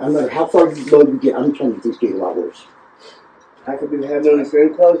 No matter how far low you get, I'm telling you things get a lot worse. I could be having on the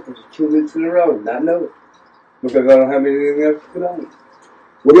same clothes for 2 weeks in a row and not know it. Because I don't have anything else to put on.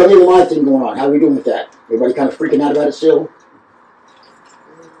 What do you have in live thing going on? How are we doing with that? Everybody kind of freaking out about it still?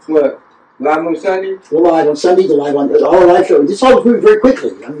 What? Live on Sunday? We're live on Sunday, the live on all live show. This all was moving very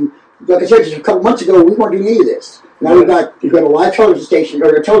quickly. I mean, like I said, just a couple months ago, we weren't doing any of this. Now we've got a live television station, or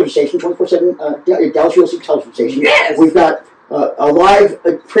a television station, 24/7, Dallas USA television station. Yes. We've got a live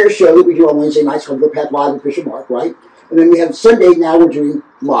prayer show that we do on Wednesday nights called Your Path Live with Bishop Mark, right? And then we have Sunday, now we're doing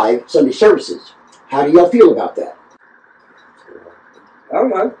live Sunday services. How do y'all feel about that? All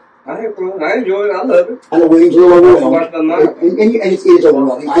right. I have fun. I enjoy it. I love it. I know William's a little overwhelmed. And it is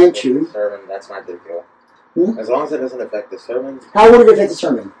overwhelming. I am too. Sermon, that's my big deal. Hmm? As long as it doesn't affect the sermon. How would it affect the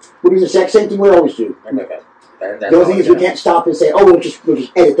sermon? We'll do the exact same thing we always do. Okay. The only thing is we can't stop and say, oh, we'll just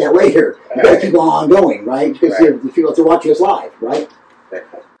edit that later. We've got to keep on going, right? Because the people are watching us live, right? Okay.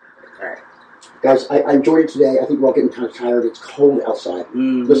 All right. Guys, I enjoyed it today. I think we're all getting kind of tired. It's cold outside.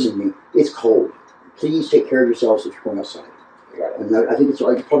 Mm-hmm. Listen to me. It's cold. Please take care of yourselves if you're going outside. And I think it's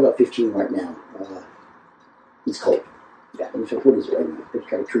probably about 15 right now. It's cold. Yeah. What is it right now? It's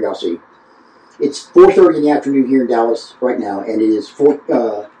kind of curiosity. It's 4:30 in the afternoon here in Dallas right now, and it is it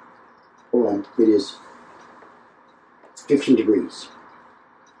is 15 degrees.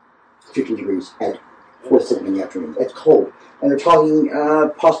 15 degrees at 4:30 in the afternoon. It's cold. And they're talking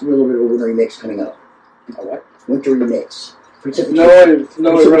possibly a little bit of a wintry mix coming up. A what? Wintry mix.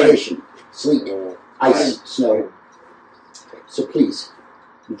 Precipitation. Sleet. Ice. Snow. So please,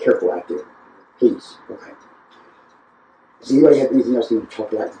 be careful out there. Please. Okay. Does anybody have anything else they need to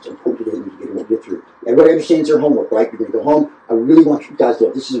talk about that's important today we need to get through? Everybody understands their homework, right? You're going to go home. I really want you guys to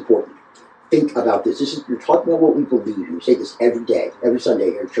know this is important. Think about this. You're talking about what we believe. And we say this every day, every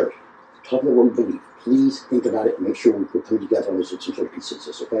Sunday here at church. Talking about what we believe. Please think about it and make sure we put together on this in some sort of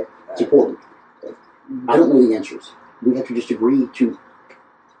consensus, okay? It's important. Okay? I don't know the answers. We have to just agree to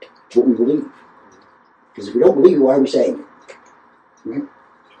what we believe. Because if we don't believe it, why are we saying it? Right?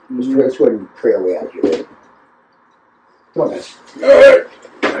 Let's go ahead and pray our way out of here. Right? Come on, guys.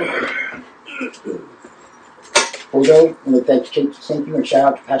 Jose, I want to thank you and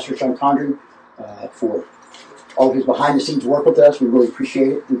shout out to Pastor Sean Condren for all of his behind-the-scenes work with us. We really appreciate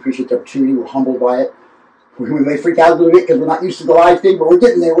it. We appreciate the opportunity. We're humbled by it. We may freak out a little bit because we're not used to the live thing, but we're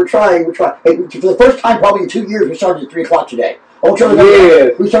getting there. We're trying. Hey, for the first time probably in 2 years, we started at 3 o'clock today. We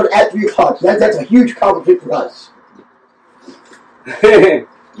started at 3 o'clock. So that's a huge accomplishment for us.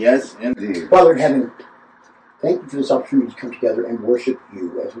 Yes, indeed. Father in heaven, thank you for this opportunity to come together and worship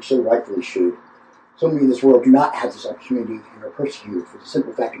you as we so rightfully should. So many in this world do not have this opportunity and are persecuted for the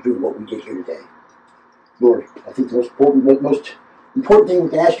simple fact of doing what we did here today. Lord, I think the most important thing we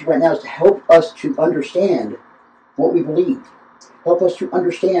can ask you right now is to help us to understand what we believe. Help us to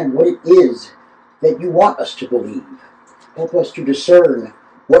understand what it is that you want us to believe. Help us to discern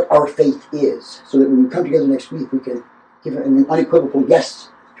what our faith is, so that when we come together next week, we can give an unequivocal yes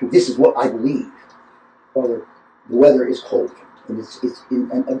to this is what I believe. Father, the weather is cold, and it's in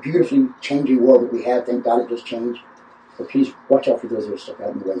a beautifully changing world that we have. Thank God it just changed. But please watch out for those that are stuck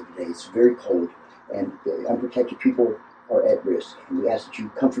out in the weather today. It's very cold, and unprotected people are at risk. And we ask that you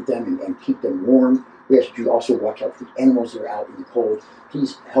comfort them and keep them warm. We ask that you also watch out for the animals that are out in the cold.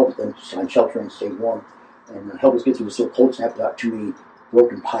 Please help them to find shelter and stay warm. And help us get through this little cold snap without too many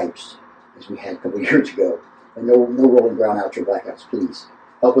broken pipes, as we had a couple of years ago. And no rolling brownouts or blackouts, please.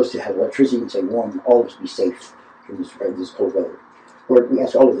 Help us to have electricity and stay warm, and all of us be safe during this cold weather. Lord, we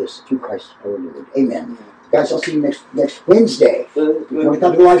ask all of this through Christ our Lord. Amen. Guys, I'll see you next Wednesday. If you want to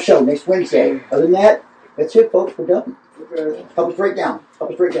come to the live show next Wednesday. Other than that, that's it, folks. We're done. Help us break down.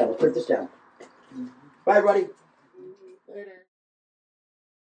 Let's break this down. Bye, everybody. Later.